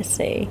the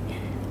Odyssey,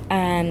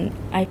 and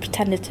I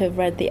pretended to have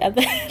read the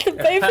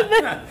both of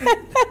them.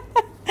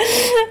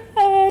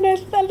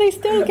 And they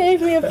still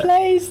gave me a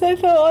place. So I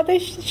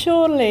thought,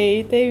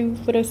 surely they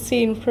would have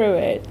seen through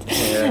it.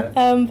 Yeah.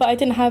 But I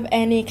didn't have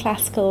any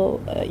classical,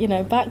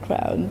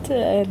 background,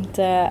 and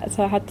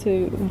so I had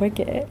to wing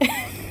it.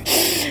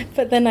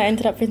 But then I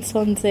ended up in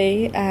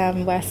Swansea,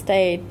 where I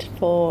stayed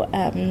for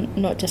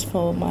not just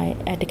for my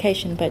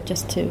education, but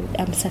just to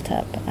set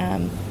up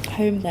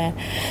home there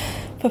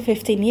for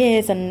 15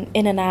 years, and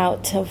in and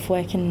out of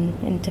working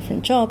in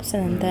different jobs.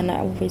 And then I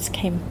always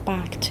came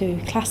back to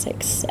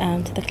classics,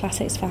 to the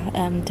classics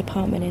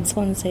department in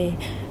Swansea,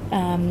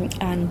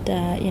 and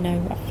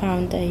I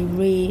found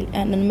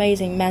an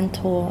amazing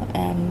mentor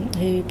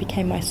who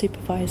became my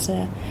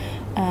supervisor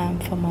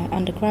for my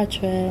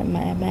undergraduate,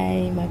 my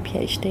MA, my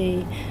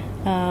PhD,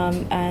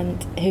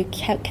 and who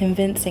kept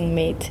convincing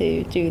me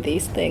to do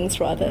these things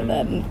rather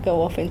than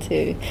go off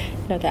into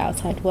the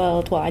outside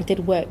world. Well, I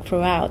did work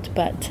throughout,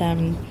 but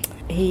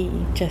he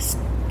just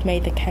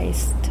made the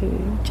case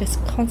to just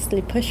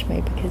constantly push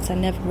me, because I'd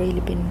never really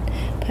been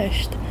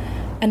pushed.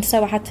 And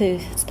so I had to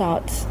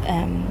start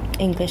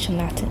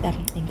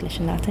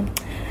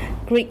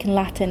Greek and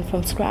Latin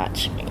from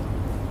scratch,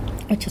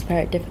 which is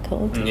very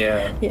difficult.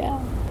 Yeah.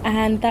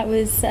 And that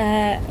was,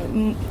 I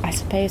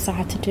suppose I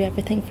had to do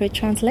everything through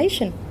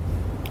translation.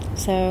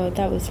 So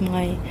that was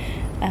my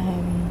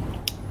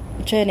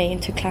journey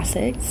into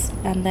classics.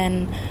 And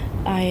then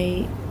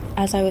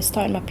as I was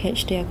starting my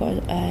PhD, I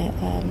got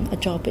a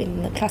job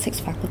in the classics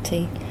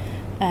faculty,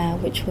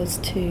 which was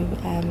to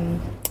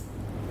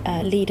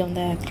lead on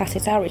the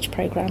classics outreach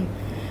program.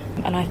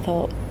 And I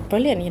thought,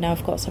 brilliant,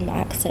 I've got some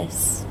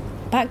access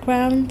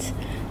background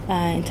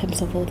in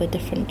terms of all the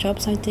different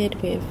jobs I did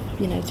with,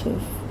 sort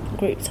of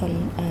groups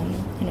on,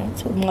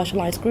 sort of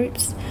marginalised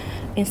groups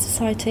in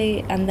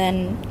society. And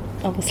then,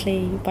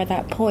 obviously, by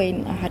that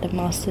point, I had a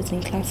master's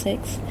in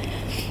classics.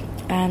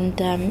 And,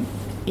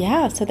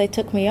 so they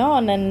took me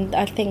on. And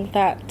I think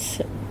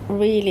that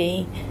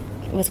really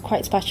was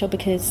quite special,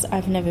 because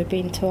I've never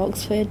been to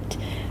Oxford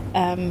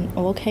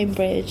or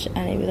Cambridge,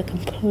 and it was a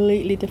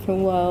completely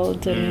different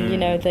world. And,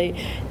 they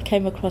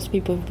came across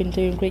people who've been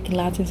doing Greek and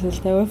Latin since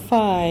they were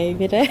 5,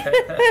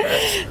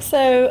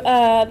 So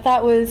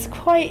that was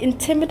quite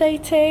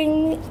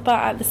intimidating, but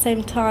at the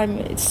same time,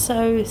 it's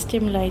so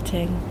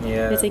stimulating.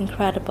 Yeah. It was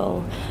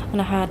incredible. And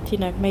I had,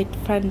 made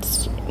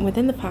friends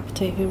within the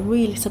faculty who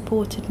really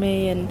supported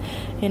me and,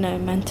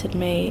 mentored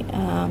me.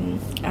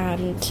 And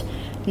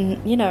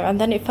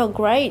then it felt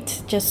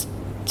great just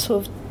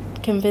sort of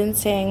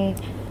convincing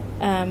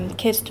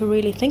kids to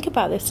really think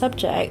about this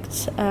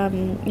subject,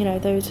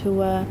 those who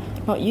were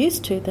not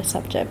used to the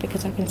subject,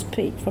 because I can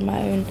speak from my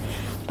own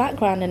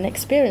background and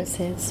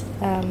experiences.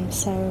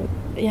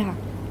 Yeah,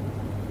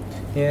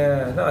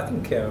 no, I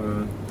think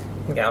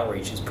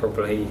outreach is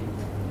probably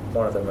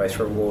one of the most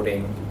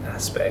rewarding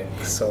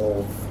aspects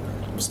of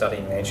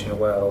studying the ancient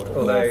world.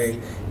 Although, yes.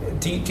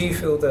 do you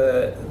feel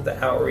the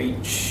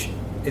outreach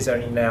is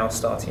only now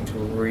starting to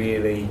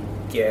really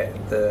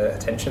get the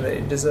attention that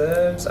it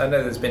deserves? I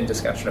know there's been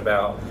discussion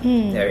about,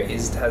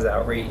 has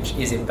outreach,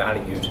 is it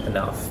valued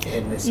enough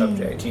in this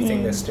subject? Do you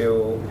think there's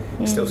still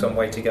some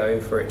way to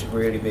go for it to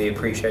really be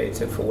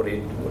appreciated for what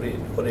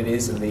it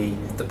is and the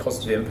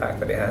positive impact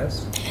that it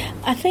has?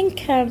 I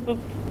think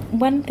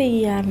when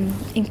the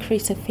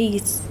increase of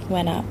fees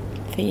went up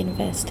for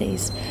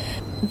universities,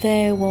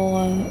 there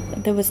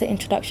was the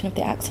introduction of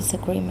the Access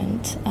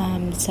Agreement.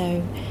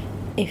 So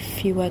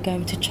if you were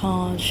going to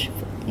charge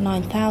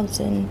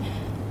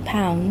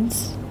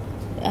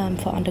 £9,000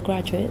 for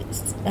undergraduate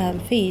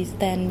fees,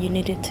 then you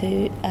needed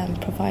to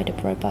provide a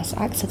robust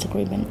access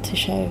agreement to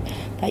show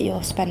that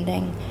you're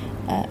spending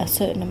a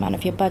certain amount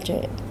of your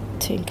budget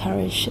to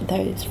encourage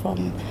those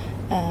from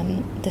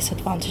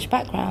disadvantaged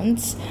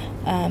backgrounds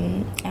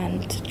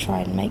and to try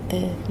and make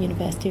the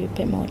university a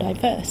bit more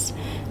diverse.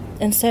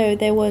 And so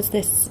there was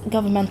this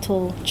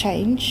governmental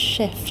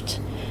shift,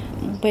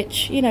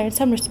 which, in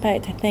some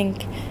respect, I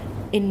think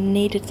it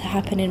needed to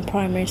happen in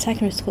primary and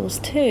secondary schools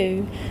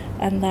too,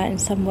 and that in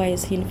some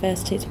ways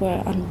universities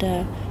were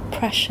under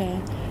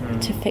pressure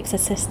to fix a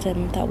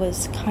system that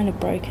was kind of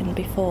broken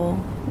before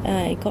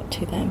it got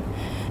to them.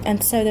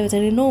 And so there was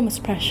an enormous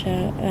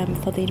pressure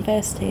for the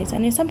universities,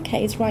 and in some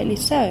cases rightly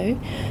so,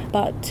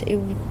 but it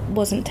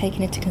wasn't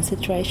taken into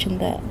consideration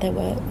that there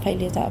were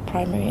failures at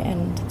primary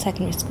and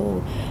secondary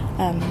school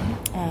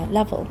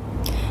level.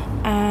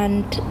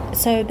 And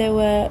so there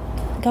were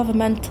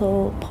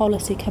governmental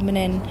policy coming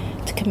in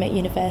to commit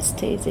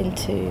universities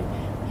into,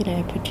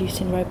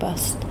 producing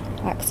robust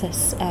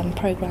access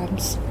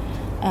programs.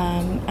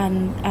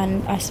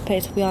 And I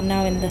suppose we are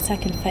now in the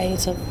second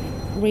phase of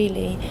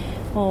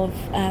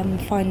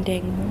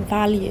finding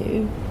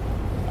value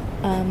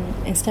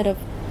instead of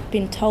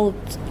being told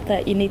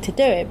that you need to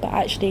do it, but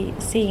actually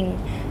seeing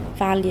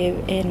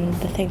value in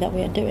the thing that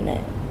we are doing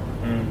it.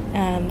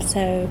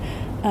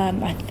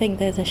 I think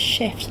there's a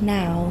shift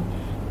now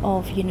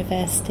of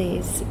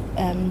universities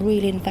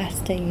really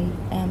investing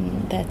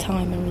their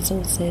time and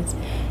resources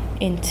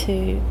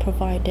into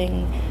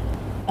providing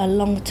a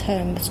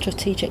long-term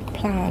strategic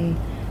plan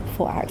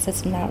for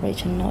access and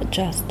outreach, and not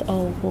just,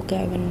 we'll go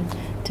and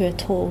do a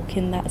talk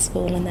in that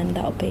school and then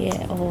that'll be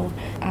it, or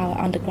our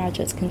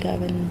undergraduates can go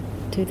and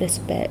do this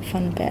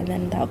fun bit, and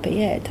then that'll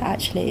be it.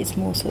 Actually, it's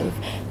more sort of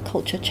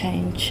culture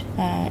change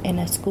in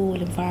a school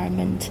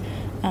environment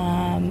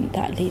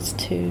that leads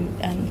to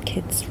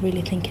kids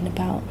really thinking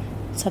about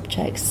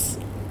subjects,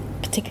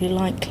 particularly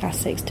like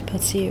classics, to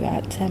pursue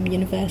at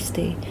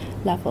university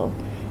level.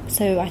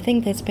 So I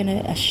think there's been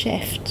a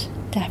shift,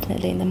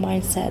 definitely, in the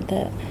mindset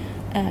that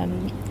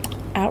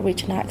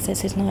outreach and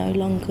access is no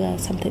longer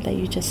something that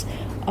you just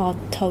are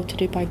told to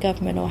do by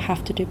government or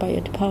have to do by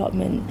your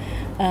department,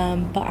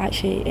 but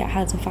actually it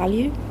has a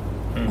value,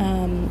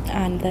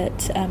 and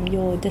that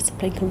your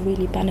discipline can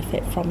really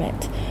benefit from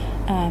it,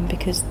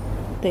 because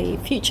the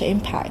future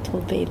impact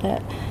will be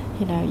that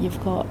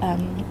you've got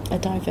a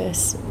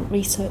diverse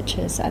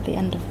researchers at the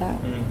end of that.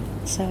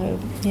 So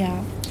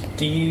yeah.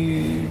 Do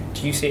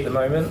you see at the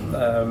moment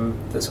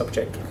the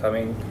subject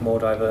becoming more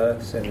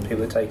diverse and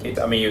people take it?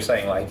 I mean, you're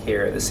saying like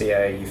here at the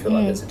CA, you feel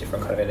like there's a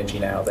different kind of energy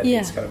now that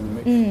it's kind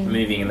of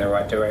moving in the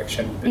right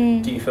direction. But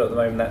do you feel at the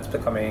moment that's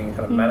becoming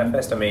kind of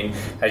manifest? I mean,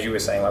 as you were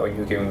saying, like when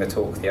you were giving the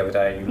talk the other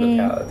day, you look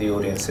out at the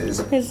audiences,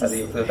 and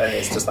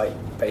it's just like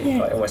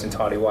almost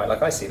entirely white.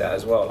 Like I see that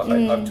as well. Like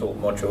I've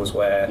taught modules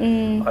where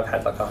I've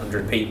had like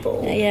 100 people,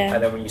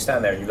 and then when you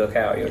stand there and you look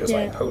out, you're just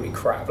like, holy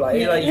crap!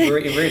 It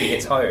really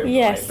hits home,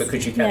 right?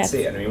 Because you can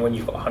see it. I mean, when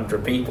you've got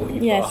 100 people,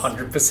 you've got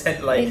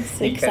 100%. Like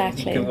you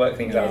can work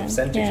things out of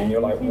percentage, and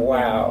you're like,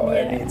 wow.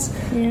 And it's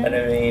and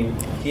I mean,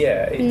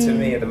 to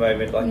me at the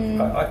moment, like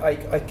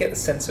I get the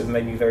sense of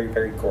maybe very,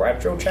 very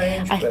gradual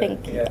change. I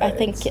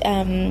think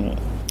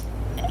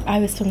I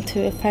was talking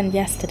to a friend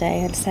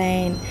yesterday and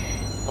saying,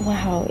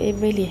 wow, it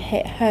really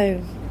hit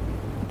home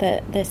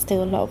that there's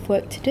still a lot of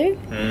work to do,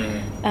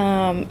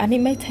 and it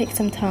may take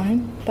some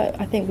time, but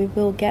I think we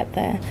will get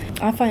there.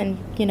 I find,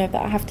 that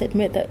I have to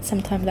admit that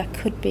sometimes that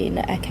could be an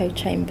echo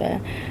chamber,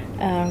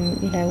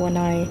 when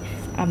I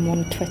am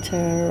on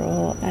Twitter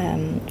or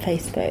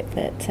Facebook,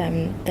 that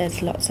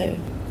there's lots of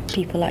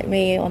people like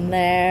me on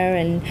there,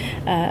 and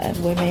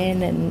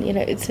women, and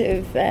it's sort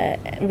of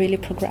really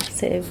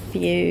progressive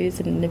views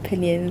and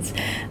opinions,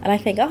 and I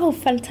think, oh,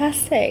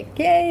 fantastic,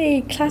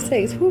 yay,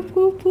 classics, whoop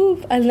whoop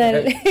whoop, and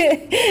then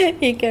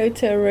you go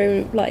to a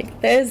room like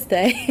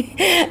Thursday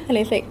and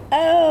you think,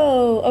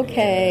 oh,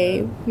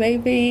 okay,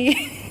 maybe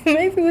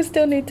we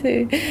still need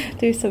to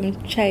do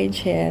some change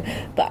here.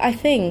 But I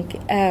think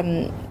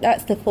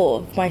that's the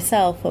fault of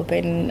myself, of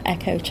being an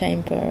echo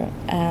chamber,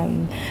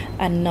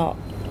 and not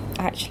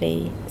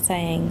actually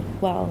saying,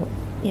 well,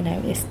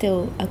 it's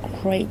still a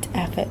great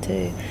effort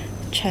to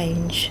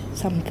change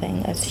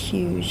something as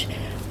huge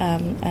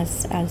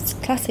as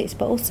classics,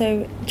 but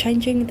also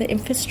changing the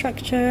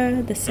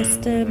infrastructure, the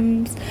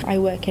systems. I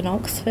work in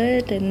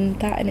Oxford, and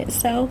that in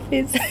itself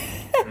is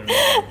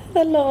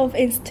a lot of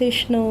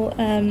institutional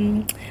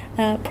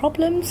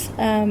problems,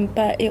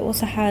 but it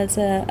also has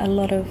a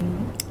lot of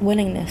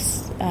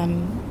willingness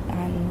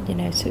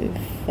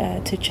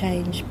to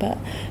change. But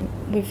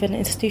with an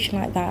institution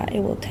like that,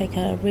 it will take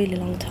a really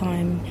long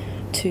time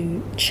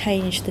to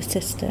change the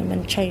system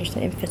and change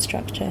the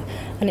infrastructure,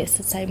 and it's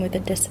the same with the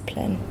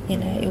discipline.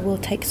 It will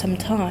take some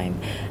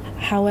time.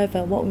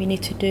 However, what we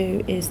need to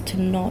do is to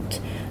not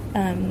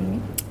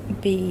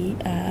be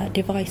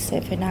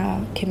divisive in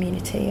our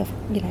community of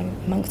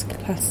amongst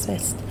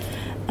classicists,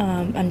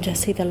 and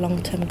just see the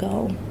long-term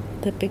goal,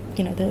 the big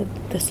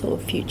the sort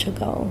of future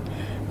goal,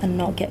 and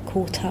not get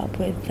caught up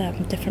with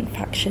different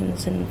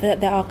factions. And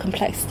there are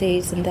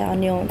complexities and there are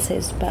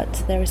nuances,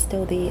 but there is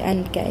still the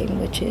end game,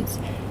 which is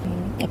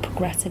a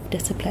progressive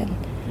discipline.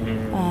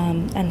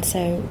 And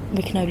so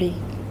we can only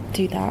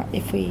do that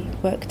if we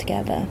work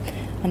together,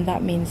 and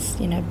that means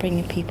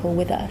bringing people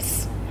with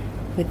us,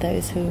 with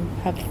those who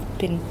have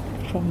been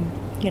from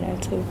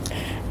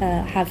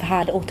have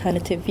had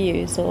alternative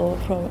views, or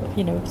from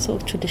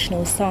sort of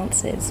traditional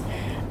stances.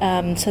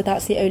 So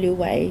that's the only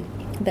way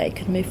that it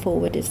could move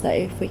forward, is that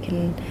if we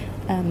can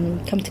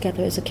come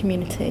together as a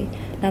community.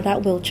 Now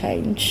that will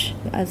change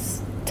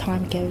as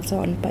time goes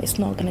on, but it's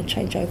not going to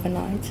change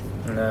overnight.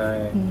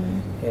 No.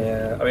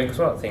 Yeah, I mean, because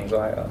one of the things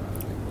I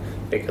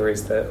figure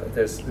is that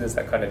there's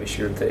that kind of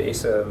issue that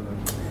it's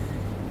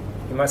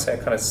you might say a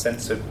kind of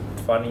sense of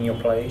finding your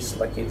place.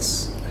 Like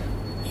it's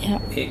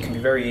it can be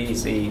very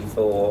easy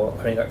for,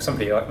 I mean, like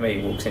somebody like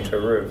me walks into a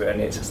room and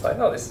it's just like,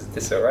 oh, this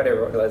is alright,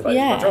 everyone's like,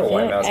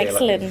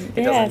 excellent.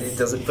 It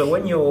doesn't, but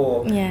when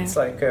you're, it's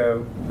like,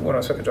 when I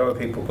was talking to other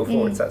people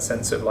before, it's that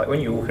sense of like,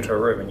 when you walk into a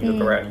room and you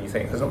look around and you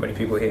think, there's not many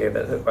people here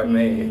that look like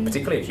me,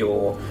 particularly if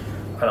you're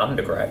an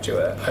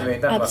undergraduate. I mean,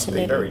 that must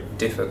be very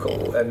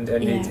difficult, and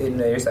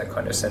there is that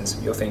kind of sense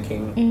of you're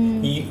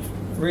thinking, you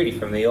really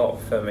from the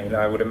off, I mean,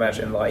 I would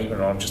imagine, like,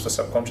 even on just a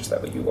subconscious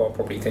level, you are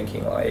probably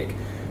thinking, like,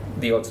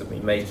 the odds of me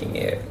making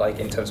it, like,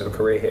 in terms of a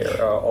career here,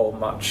 are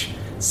much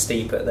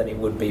steeper than it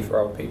would be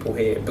for other people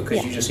here,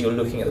 because you're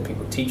looking at the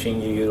people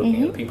teaching you, you're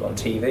looking at the people on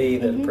TV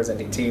that are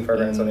presenting TV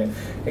programs on it,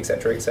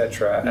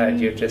 etc., and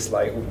you're just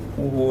like,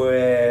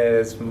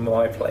 where's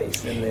my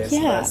place in this?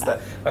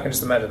 I can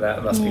just imagine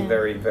that must be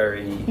very,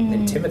 very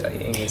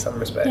intimidating in some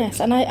respects. Yes,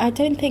 and I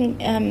don't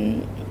think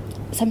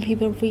some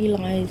people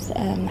realise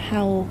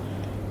how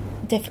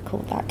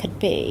difficult that could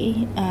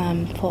be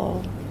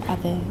for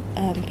other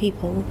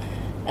people,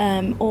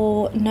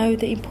 or know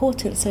the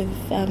importance of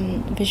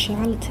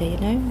visuality,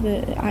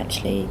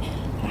 actually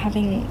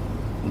having,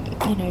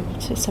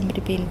 to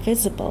somebody being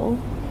visible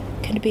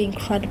can be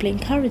incredibly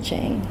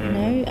encouraging,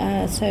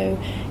 so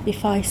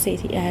if I see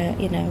a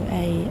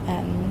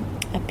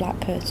black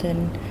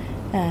person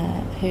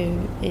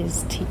who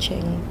is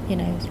teaching,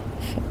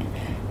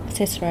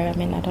 Cicero, I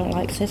mean, I don't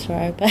like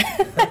Cicero, but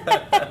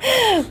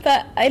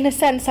but in a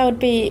sense I would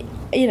be,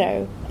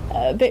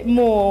 a bit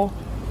more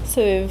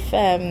sort of,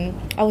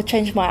 I would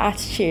change my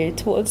attitude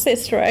towards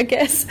Cicero, I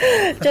guess,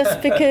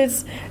 just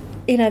because,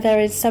 there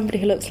is somebody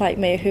who looks like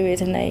me who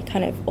is in a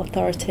kind of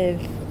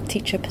authoritative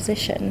teacher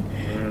position,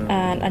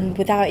 and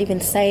without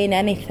even saying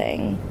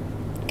anything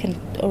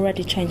can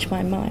already change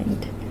my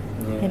mind,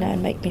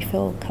 and make me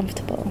feel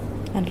comfortable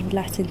and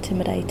less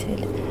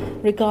intimidated,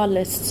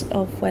 regardless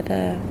of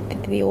whether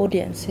the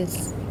audience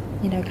is,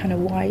 kind of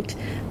white,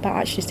 but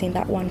actually seeing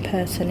that one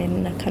person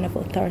in a kind of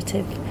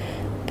authoritative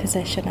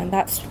position. And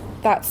that's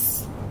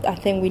I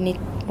think we need,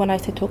 when I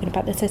say talking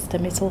about the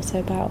system, it's also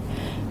about,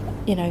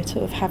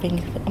 sort of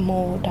having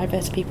more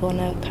diverse people on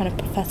a kind of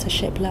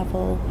professorship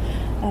level,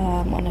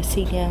 on a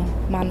senior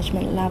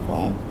management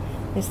level.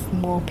 There's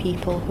more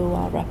people who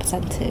are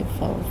representative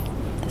of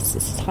the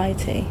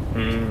society,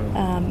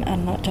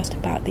 and not just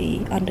about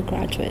the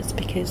undergraduates,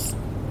 because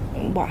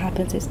what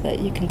happens is that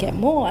you can get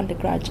more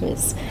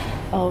undergraduates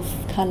of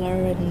colour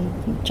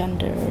and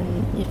gender,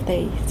 and if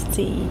they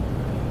see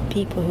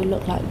people who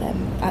look like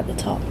them at the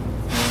top.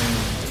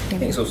 I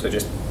think it's also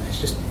just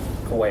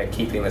a way of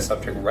keeping the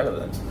subject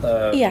relevant.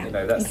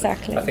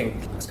 Exactly. I think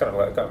it's kind of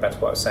like going back to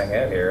what I was saying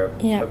earlier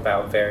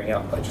about varying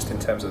up, like just in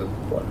terms of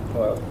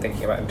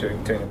thinking about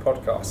doing the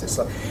podcast. It's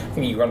like, I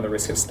think you run the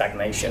risk of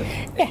stagnation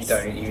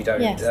if you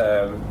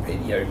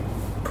don't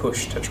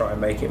push to try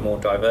and make it more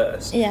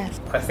diverse. Yes.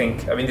 I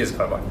think, this is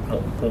kind of like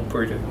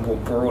more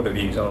broader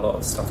views on a lot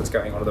of stuff that's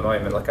going on at the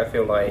moment. Like, I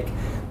feel like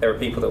there are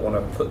people that want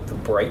to put the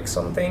brakes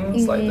on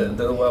things. Like,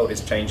 the world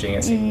is changing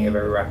at a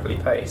very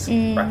rapid pace,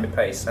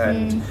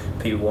 and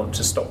people want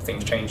to stop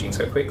things changing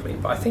so quickly.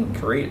 But I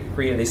think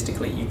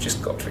realistically, you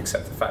just got to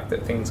accept the fact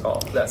that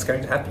that's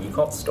going to happen. You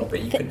can't stop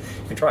it. You can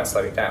try and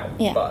slow it down,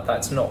 but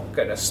that's not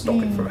going to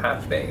stop it from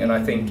happening. And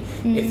I think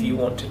if you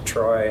want to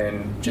try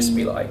and just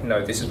be like,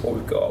 no, this is what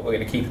we've got, we're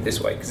going to keep it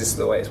this way because this is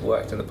the way it's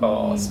worked in the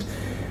past,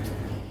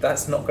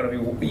 that's not going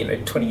to be,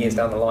 20 years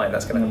down the line,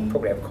 that's going to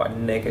probably have quite a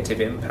negative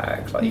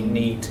impact. Like, you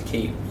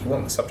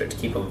want the subject to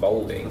keep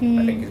evolving,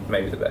 I think is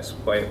maybe the best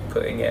way of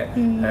putting it,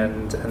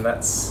 and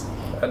that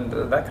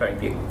can only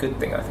be a good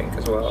thing, I think,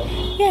 as well.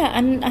 Yeah,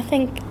 and I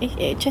think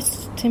it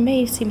just, to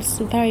me, seems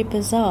very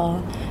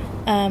bizarre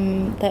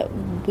that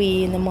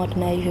we in the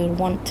modern age would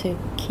want to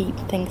keep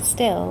things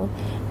still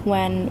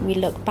when we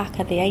look back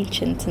at the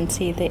ancients and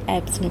see the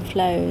ebbs and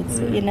flows,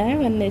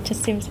 and it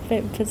just seems a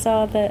bit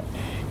bizarre that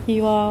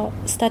you are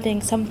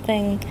studying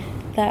something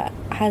that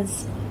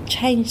has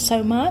changed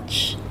so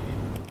much,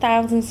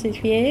 thousands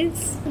of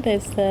years.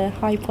 There's the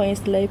high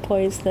points, the low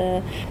points,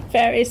 the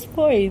various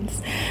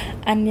points,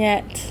 and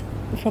yet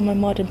from a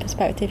modern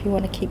perspective you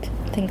want to keep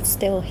things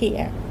still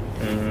here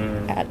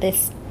at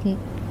this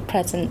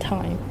present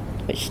time,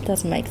 which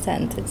doesn't make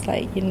sense. It's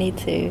like you need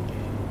to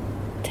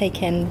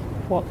take in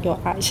what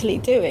you're actually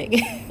doing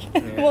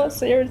more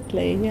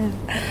seriously. I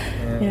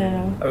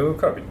mean, we've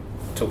kind of been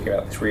talking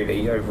about this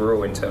really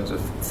overall in terms of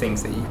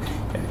things that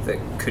that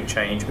could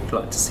change, we'd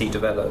like to see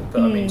develop.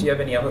 But I mean, do you have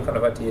any other kind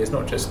of ideas,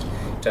 not just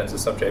in terms of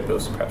subject, but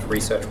also perhaps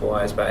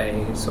research-wise, about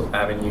any sort of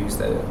avenues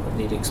that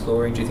need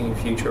exploring? Do you think in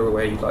the future, or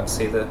where you'd like to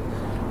see the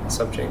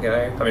subject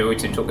go? I mean,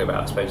 we've been talking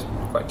about, I suppose,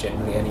 quite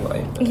generally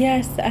anyway. But.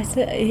 Yes,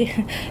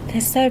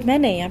 there's so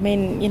many. I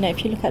mean,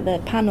 if you look at the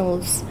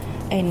panels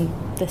in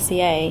the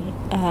CA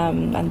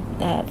and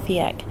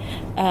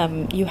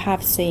FIEC, you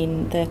have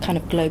seen the kind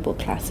of global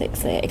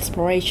classics, the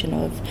exploration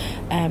of,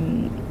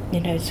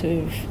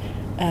 sort of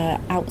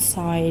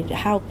outside,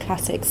 how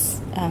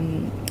classics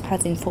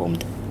has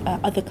informed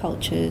other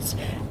cultures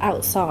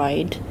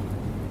outside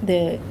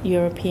the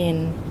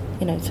European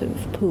sort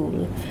of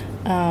pool.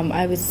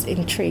 I was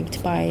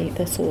intrigued by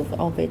the sort of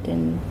Ovid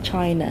in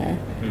China,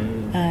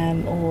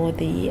 or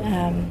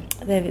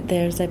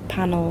there's a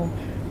panel,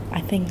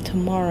 I think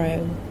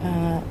tomorrow,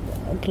 a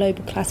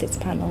global classics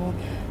panel,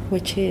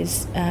 which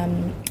is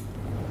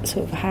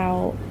sort of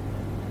how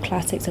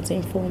classics has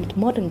informed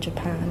modern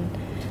Japan,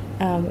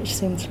 which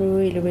seems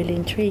really, really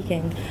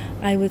intriguing.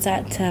 I was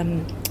at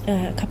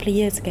a couple of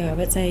years ago. I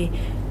was a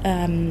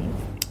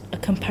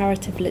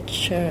comparative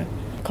literature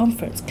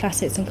conference,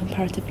 classics and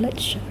comparative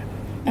literature,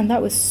 and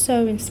that was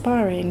so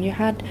inspiring. You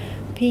had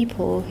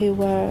people who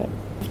were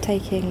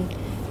taking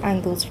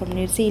angles from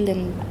New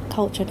Zealand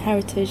culture and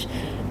heritage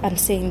and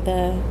seeing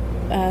the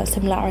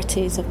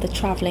similarities of the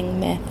travelling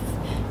myth,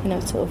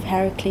 sort of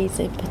Heracles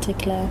in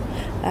particular,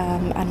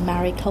 and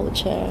Maori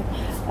culture.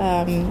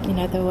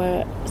 There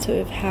were sort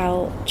of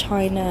how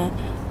China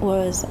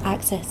was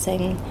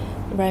accessing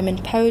Roman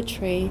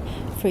poetry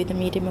through the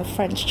medium of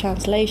French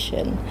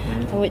translation,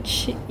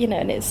 which, in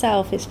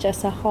itself is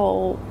just a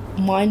whole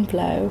mind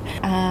blow.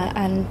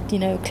 And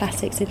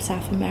classics in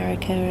South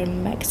America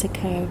and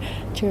Mexico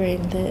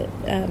during the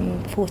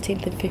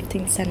 14th and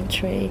 15th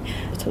century,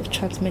 sort of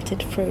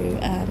transmitted through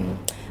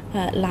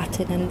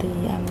Latin and the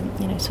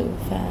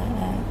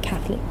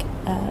Catholic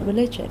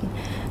religion.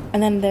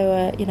 And then there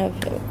were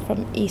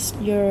from East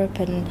Europe,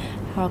 and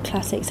how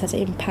classics has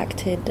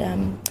impacted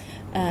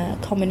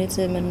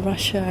communism and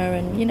Russia,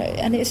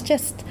 and it's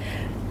just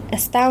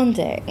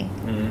astounding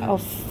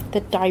of the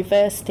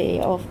diversity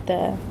of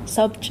the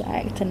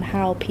subject and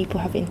how people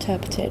have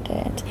interpreted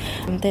it.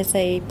 There's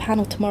a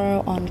panel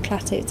tomorrow on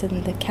classics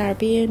in the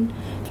Caribbean,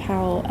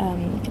 how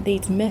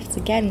these myths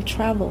again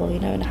travel,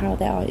 and how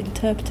they are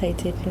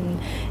interpreted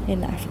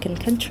in African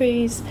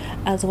countries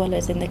as well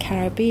as in the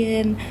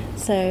Caribbean.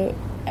 So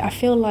I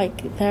feel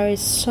like there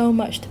is so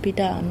much to be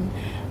done.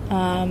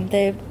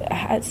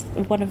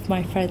 One of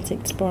my friends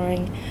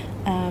exploring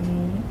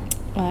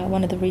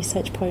one of the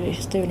research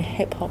projects doing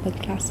hip hop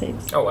and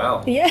classics. Oh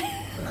wow! Yeah,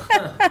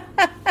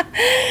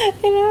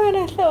 and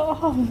I thought,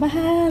 oh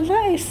man,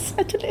 that is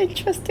such an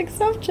interesting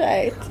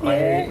subject.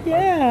 I keep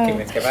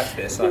meaning to go back to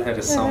this. I heard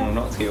a song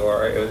not too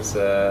long. It was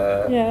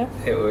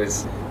it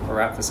was a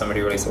rap that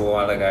somebody released a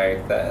while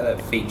ago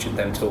that featured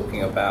them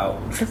talking about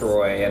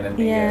Troy and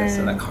Aeneas,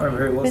 and I can't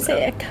remember who it was. Was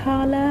it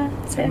Akala?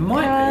 It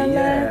might be,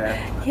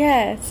 yeah.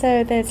 Yeah,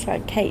 so there's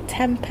like Kate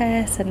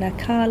Tempest and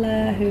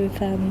Akala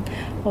who've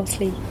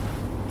obviously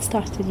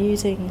started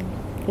using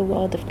the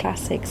world of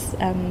classics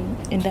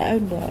in their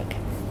own work,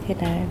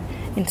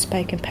 in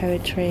spoken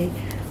poetry,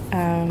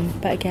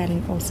 but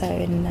again also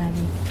in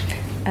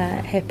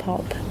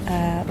hip-hop.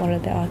 One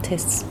of the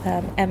artists,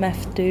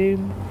 MF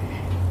Doom.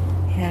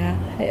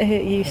 Yeah,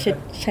 you should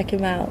check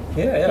him out.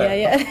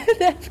 Yeah,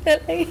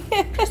 definitely.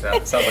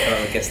 Sounds like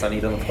another guest I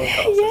need on the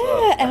podcast.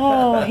 Yeah, as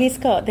well. He's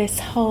got this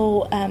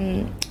whole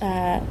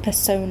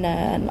persona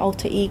and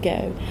alter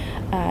ego.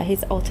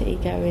 His alter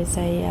ego is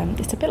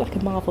it's a bit like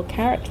a Marvel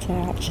character,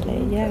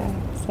 actually. Yeah,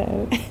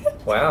 so.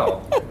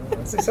 Wow,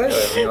 that's exciting.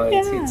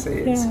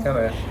 It's kind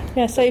of.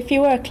 Yeah, so if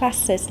you were a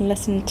classicist and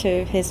listened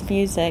to his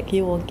music,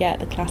 you will get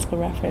the classical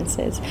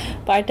references.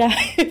 But I doubt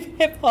if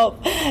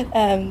hip-hop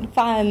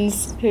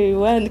fans who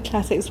weren't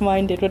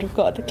classics-minded would have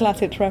got the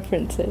classics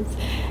references.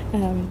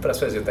 But I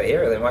suppose if they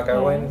hear it, they might go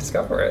away and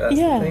discover it. That's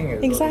the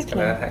thing.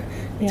 Exactly.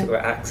 You talk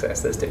about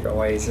access, there's different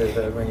ways of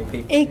bringing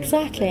people.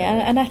 Exactly,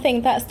 and I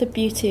think that's the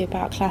beauty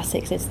about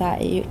classics, is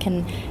that it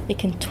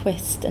can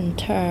twist and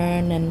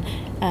turn and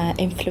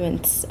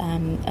influence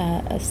in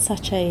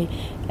such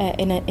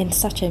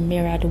a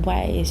myriad of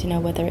ways,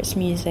 whether it's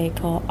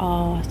music or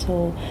art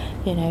or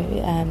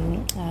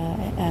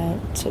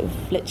sort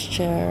of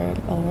literature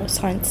or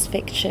science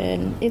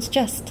fiction.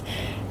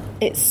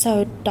 It's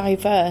so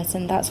diverse,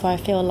 and that's why I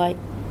feel like,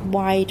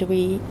 why do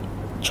we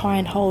try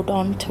and hold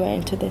on to it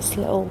into this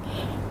little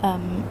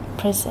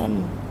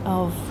prison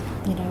of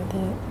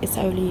it's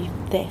only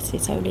this,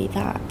 it's only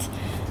that,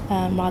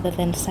 rather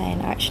than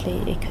saying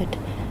actually it could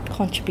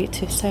contribute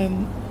to so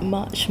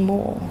much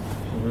more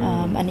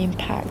and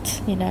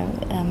impact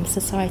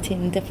society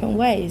in different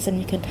ways,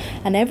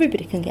 and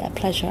everybody can get a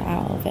pleasure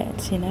out of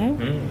it,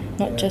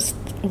 not just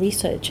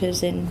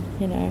researchers in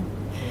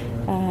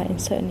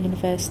certain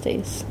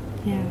universities.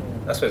 Yeah,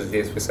 I suppose it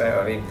is. We're saying,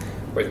 I mean,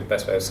 the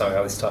best way of summing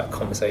up this type of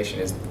conversation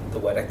is the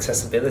word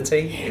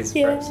accessibility. Is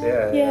perhaps,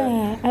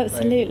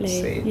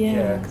 absolutely.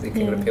 Because it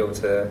can appeal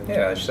to,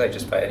 I should say,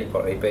 just about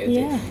anybody. But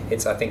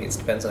I think it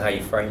depends on how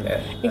you frame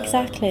it.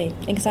 Exactly,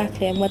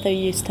 and whether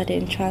you study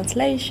in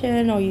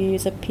translation or you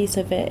use a piece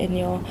of it in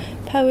your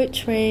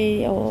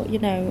poetry, or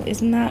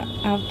isn't that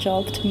our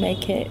job to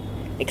make it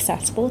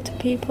accessible to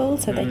people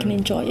so they can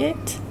enjoy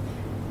it?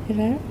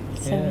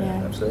 So,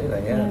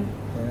 absolutely, yeah.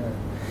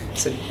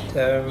 So,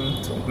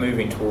 sort of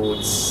moving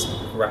towards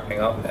wrapping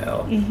up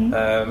now.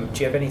 Mm-hmm. Do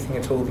you have anything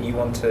at all that you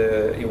want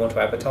to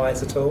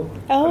advertise at all?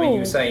 Oh, I mean, you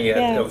were saying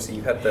yes.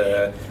 you had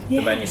the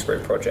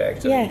manuscript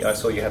project. And yes. I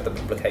saw you had the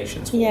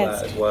publications for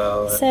that as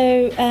well.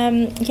 So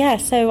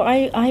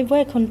I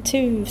work on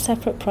two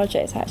separate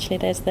projects actually.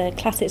 There's the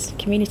Classics and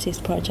Communities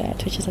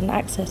project, which is an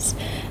access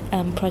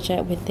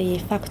project with the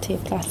Faculty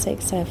of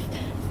Classics of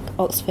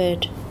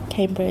Oxford,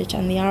 Cambridge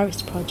and the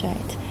IRIS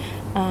project.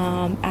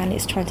 And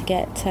it's trying to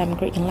get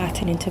Greek and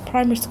Latin into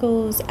primary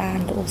schools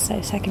and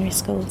also secondary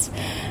schools.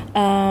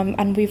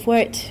 And we've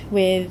worked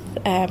with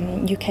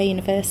UK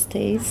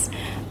universities.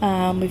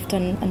 We've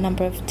done a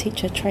number of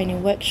teacher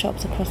training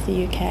workshops across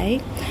the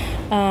UK.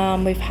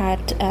 We've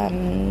had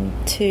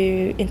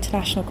 2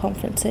 international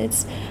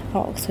conferences at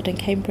Oxford and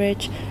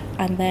Cambridge.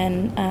 And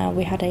then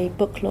we had a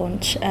book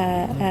launch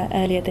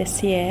earlier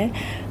this year.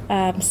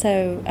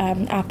 So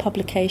our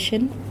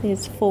publication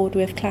is Forward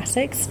with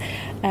Classics,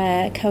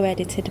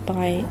 co-edited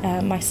by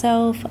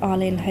myself,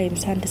 Arlene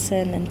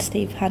Holmes-Henderson and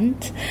Steve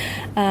Hunt.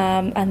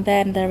 And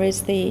then there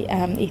is the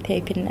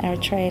Ethiopian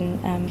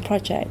Eritrean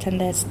project, and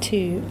there's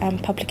 2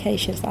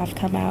 publications that have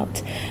come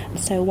out.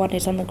 So one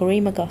is on the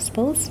Garima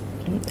Gospels,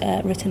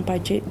 written by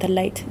the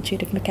late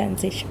Judith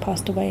Mackenzie. She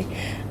passed away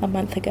a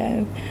month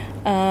ago.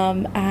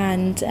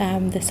 And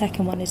the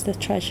second one is the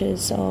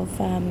Treasures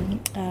of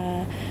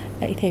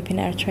Ethiopian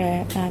Eritrea,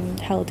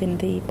 held in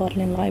the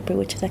Bodleian Library,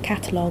 which is a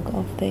catalogue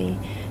of the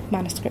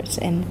manuscripts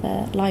in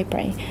the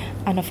library.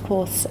 And of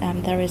course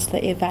there is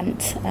the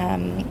event,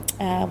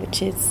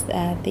 which is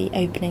the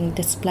opening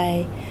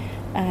display,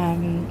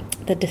 the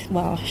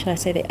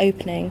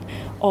opening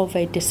of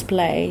a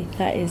display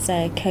that is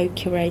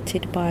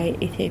co-curated by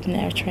Ethiopian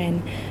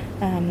Eritrean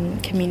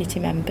community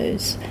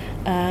members,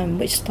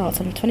 which starts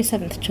on the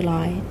 27th of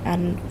July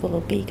and will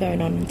be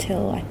going on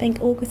until I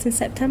think August and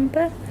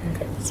September.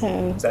 Okay. So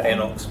is that in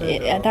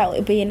Oxford? That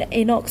will be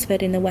in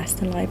Oxford in the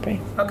Western Library.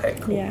 Okay,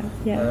 cool. Yeah.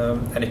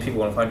 And if people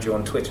want to find you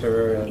on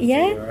Twitter and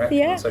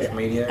on social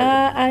media,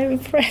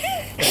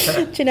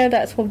 do you know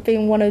that's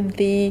been one of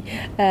the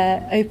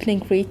opening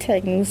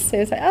greetings?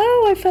 It's like,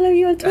 oh, I follow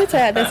you on Twitter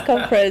at this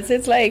conference.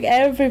 It's like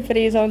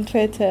everybody's on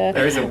Twitter.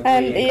 There is a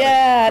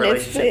weird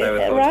relationship there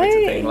with the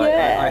Twitter thing. Like,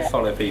 I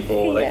follow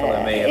people, they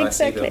follow me, and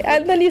exactly. I see them.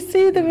 And then you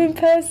see them in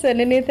person,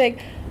 and you think,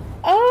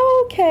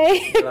 oh,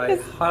 okay. Like,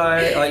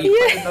 hi, you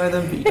kind of know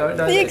them, but you don't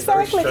know them.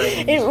 Exactly. It's very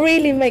strange. It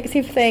really makes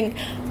you think,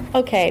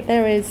 okay,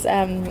 there is,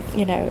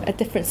 a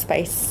different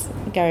space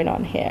going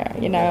on here.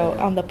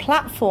 On the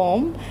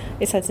platform,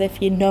 it's as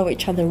if you know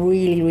each other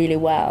really, really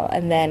well,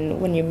 and then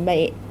when you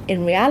meet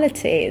in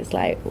reality, it's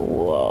like,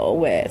 whoa,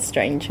 we're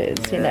strangers,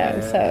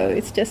 So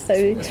it's just so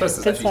I suppose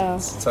it's bizarre.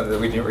 actually something that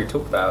we didn't really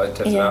talk about in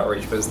terms of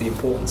outreach, but it's the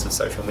importance of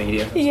social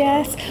media.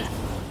 Yes.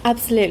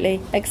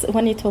 Absolutely.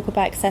 When you talk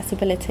about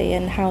accessibility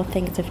and how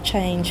things have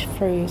changed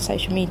through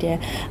social media,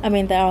 I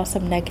mean, there are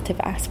some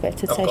negative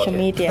aspects of social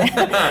media. I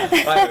have a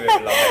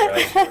really long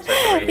relationship with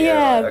social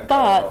media.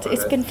 But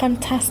it's been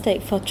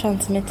fantastic for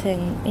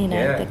transmitting,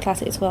 the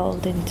classics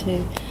world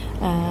into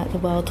the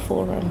World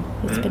Forum.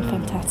 It's been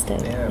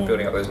fantastic.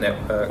 Building up those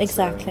networks.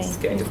 Exactly.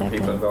 And getting different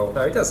people involved.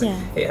 No, it does. Yeah.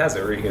 It has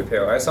a really good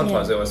appeal. I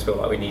sometimes almost feel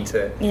like we need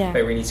to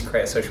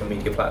create a social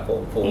media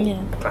platform for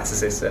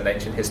classicists and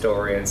ancient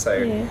historians.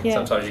 So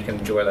sometimes you can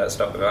enjoy that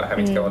stuff without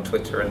having to go on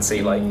Twitter and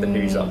see the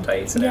news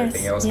updates and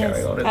everything else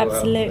going on as well.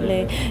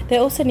 Absolutely. There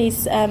also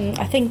needs,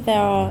 I think there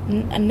are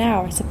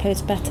now, I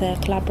suppose, better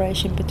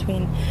collaboration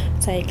between,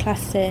 say,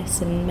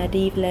 classicists and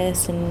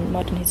medievalists and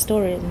modern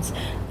historians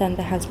than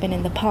there has been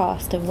in the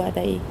past, of where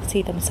they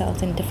see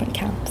themselves in different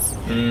camps.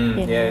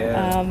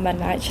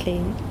 And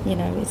actually,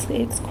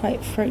 it's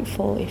quite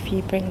fruitful if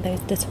you bring those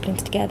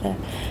disciplines together,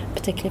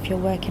 particularly if you're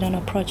working on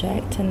a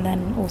project, and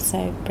then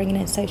also bringing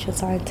in social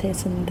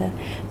scientists and the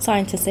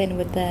scientists in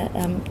with the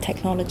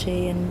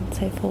technology and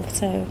so forth.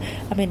 So,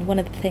 I mean, one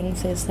of the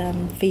things is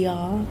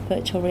VR,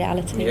 virtual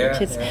reality,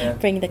 which is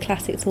bringing the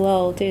classics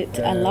world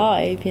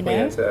alive.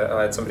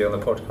 I had somebody on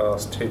the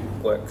podcast who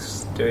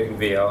works doing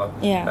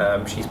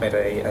VR. She's made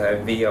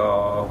a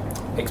VR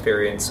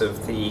experience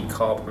of the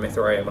carved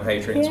Mithraeum on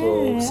Hadrian's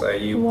Wall. So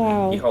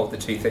you hold the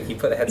two things, you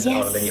put the headset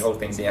on and then you hold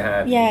things in your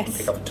hand, and you can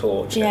pick up a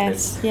torch.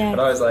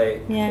 And I was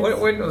like,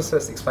 when it was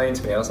first explained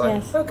to me, I was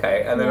like,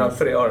 okay, and then I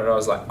put it on and I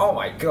was like, oh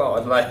my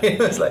god, it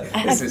was like,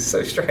 this is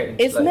so strange.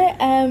 Isn't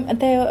it?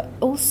 There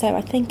also,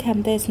 I think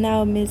there's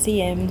now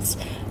museums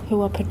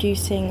who are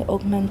producing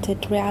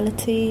augmented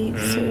reality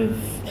sort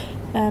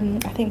of,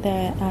 I think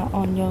they're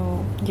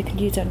you can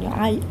use it on your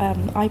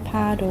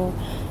iPad or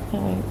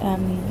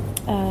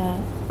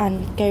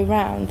and go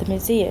around the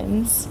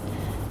museums,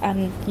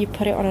 and you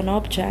put it on an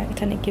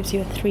object and it gives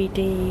you a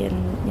 3D,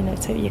 and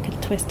so you can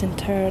twist and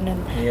turn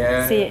and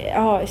see it.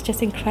 It's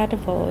just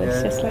incredible.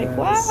 It's just like,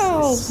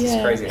 wow. It's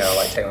crazy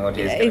how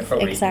technology is going to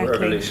probably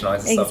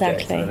revolutionise the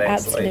subject in the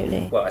next,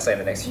 absolutely. I say in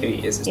the next few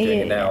years, it's doing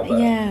it now, but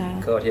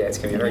God, it's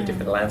going to be a very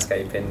different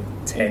landscape in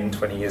 10,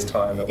 20 years'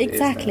 time.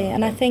 Exactly,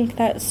 and I think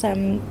that's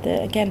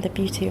the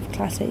beauty of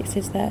classics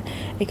is that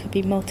it could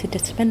be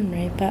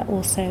multidisciplinary, but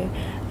also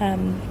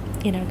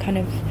kind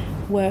of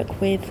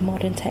work with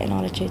modern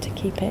technology to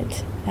keep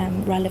it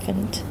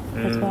relevant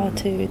as well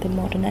to the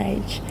modern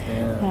age.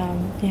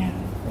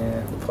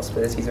 Yeah, the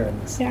possibilities are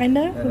endless. Yeah, I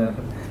know.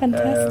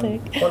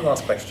 Fantastic. One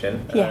last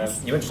question.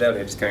 Yes. You mentioned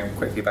earlier, just going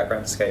quickly back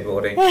around to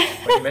skateboarding,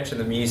 when you mentioned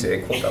the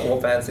music,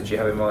 what bands did you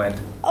have in mind?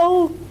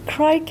 Oh,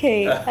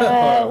 crikey.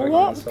 What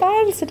goodness.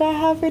 bands did I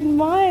have in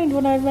mind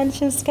when I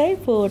mentioned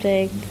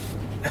skateboarding?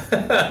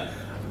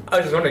 I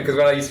was just wondering, because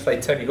when I used to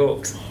play Tony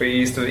Hawk's, it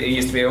used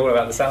to be all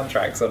about the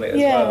soundtracks on it as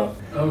well.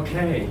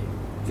 Okay.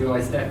 Do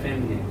I step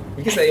in here?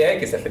 You can say, yeah, you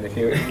can step in if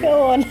you...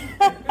 Go on.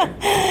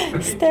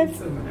 Need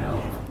some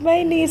help.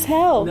 May needs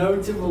help.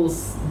 Notable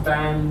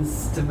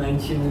bands to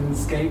mention in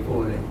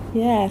skateboarding.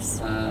 Yes.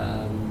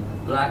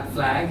 Black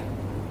Flag,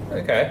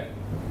 Okay.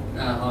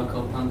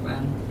 hardcore punk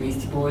band,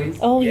 Beastie Boys.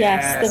 Oh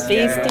yes, the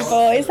Beastie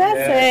Boys.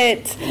 That's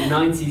it. In the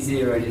 90s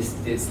era,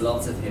 it's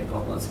lots of hip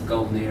hop, lots of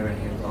golden era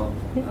hip hop,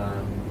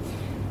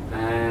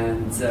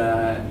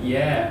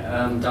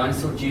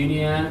 Dinosaur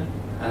Jr.,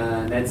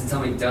 Ned's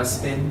Atomic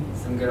Dustbin,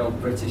 some good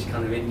old British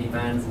kind of indie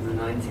bands in the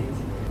 90s.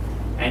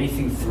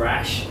 Anything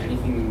thrash,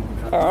 anything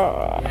kind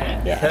of,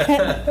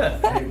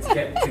 to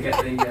get the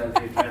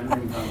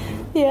adrenaline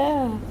pumping.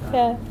 Yeah.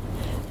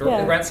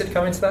 Did Rancid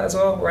come into that as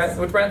well?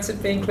 Would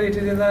Rancid be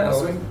included in that?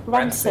 Sorry?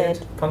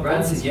 Rancid. Punk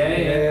Rancid,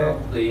 yeah,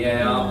 probably,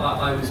 yeah.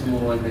 I was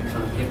more in the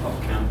kind of hip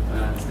hop camp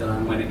still,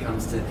 and when it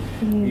comes to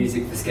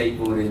music for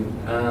skateboarding.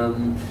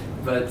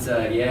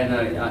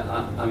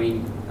 I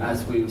mean,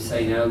 as we were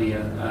saying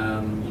earlier,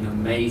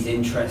 May's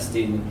interest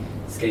in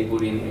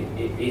skateboarding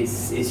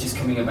is just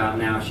coming about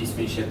now. She's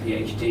finished her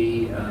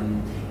PhD.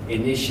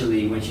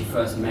 Initially, when she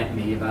first met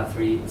me about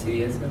 2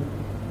 years ago,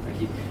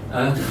 thank you.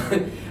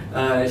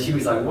 She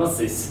was like, "What's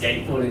this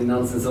skateboarding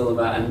nonsense all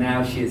about?" And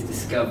now she has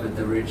discovered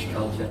the rich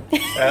culture.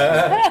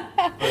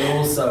 But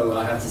also,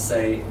 I have to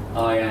say,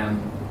 I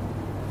am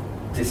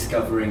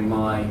discovering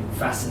my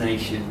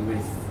fascination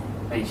with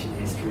ancient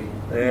history,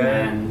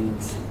 and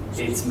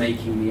it's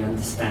making me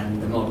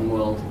understand the modern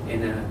world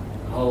in a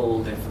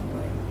whole different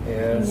way.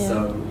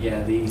 So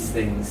these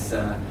things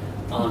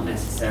aren't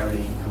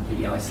necessarily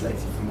completely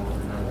isolated from one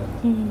another.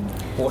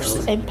 Watch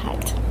this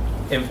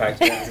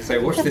Impact. So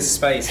watch this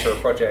space for a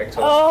project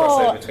or Oh,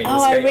 crossover between the I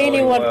skateboarding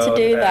really want to world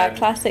do that. and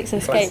Classics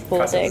of Classics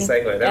skateboarding. of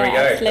skateboarding. There we go.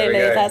 Absolutely, There we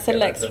go. that's the Yeah,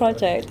 next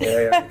project.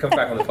 Come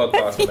back on the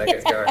podcast when that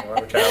gets going. We'll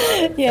have a chat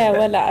about it. Yeah,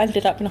 well, I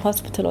ended up in a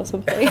hospital or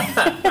something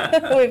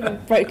with a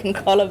broken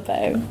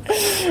collarbone.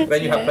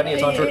 Then you have plenty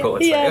of time to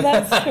record. Yeah,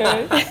 that's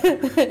true.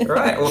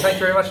 Right, well, thank you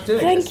very much for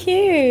doing this. Thank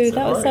you.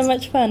 That was so worries.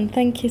 much fun.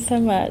 Thank you so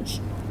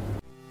much.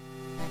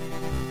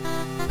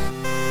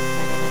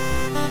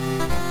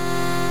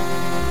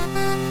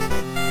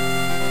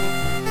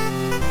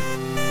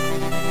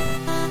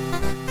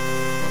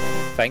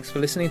 Thanks for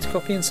listening to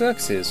Coffee and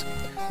Circuses.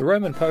 The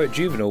Roman poet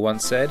Juvenal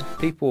once said,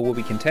 "People will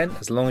be content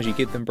as long as you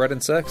give them bread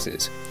and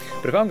circuses."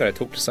 But if I'm going to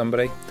talk to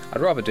somebody,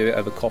 I'd rather do it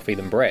over coffee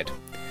than bread.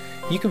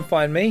 You can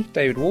find me,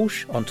 David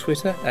Walsh, on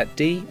Twitter at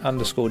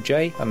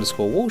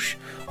D_J_Walsh,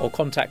 or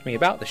contact me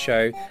about the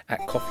show at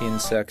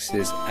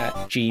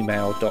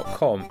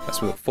coffeeandcircuses@gmail.com.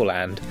 That's with a full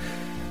and.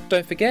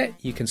 Don't forget,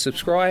 you can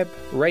subscribe,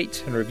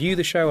 rate and review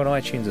the show on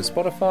iTunes and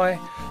Spotify.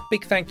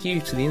 Big thank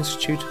you to the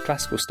Institute of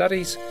Classical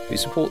Studies, who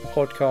support the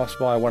podcast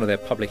via one of their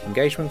public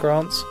engagement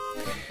grants.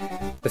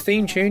 The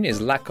theme tune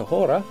is La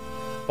Cahora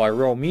by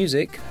Roll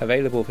Music,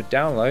 available for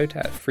download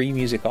at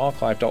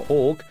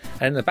freemusicarchive.org.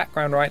 And in the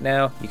background right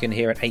now, you can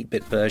hear an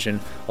 8-bit version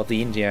of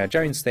the Indiana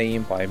Jones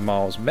theme by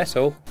Miles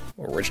Metal,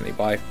 originally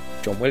by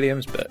John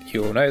Williams, but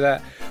you all know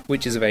that,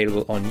 which is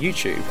available on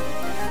YouTube.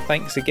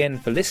 Thanks again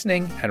for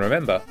listening, and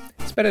remember,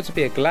 it's better to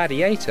be a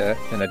gladiator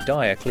than a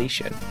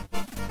Diocletian.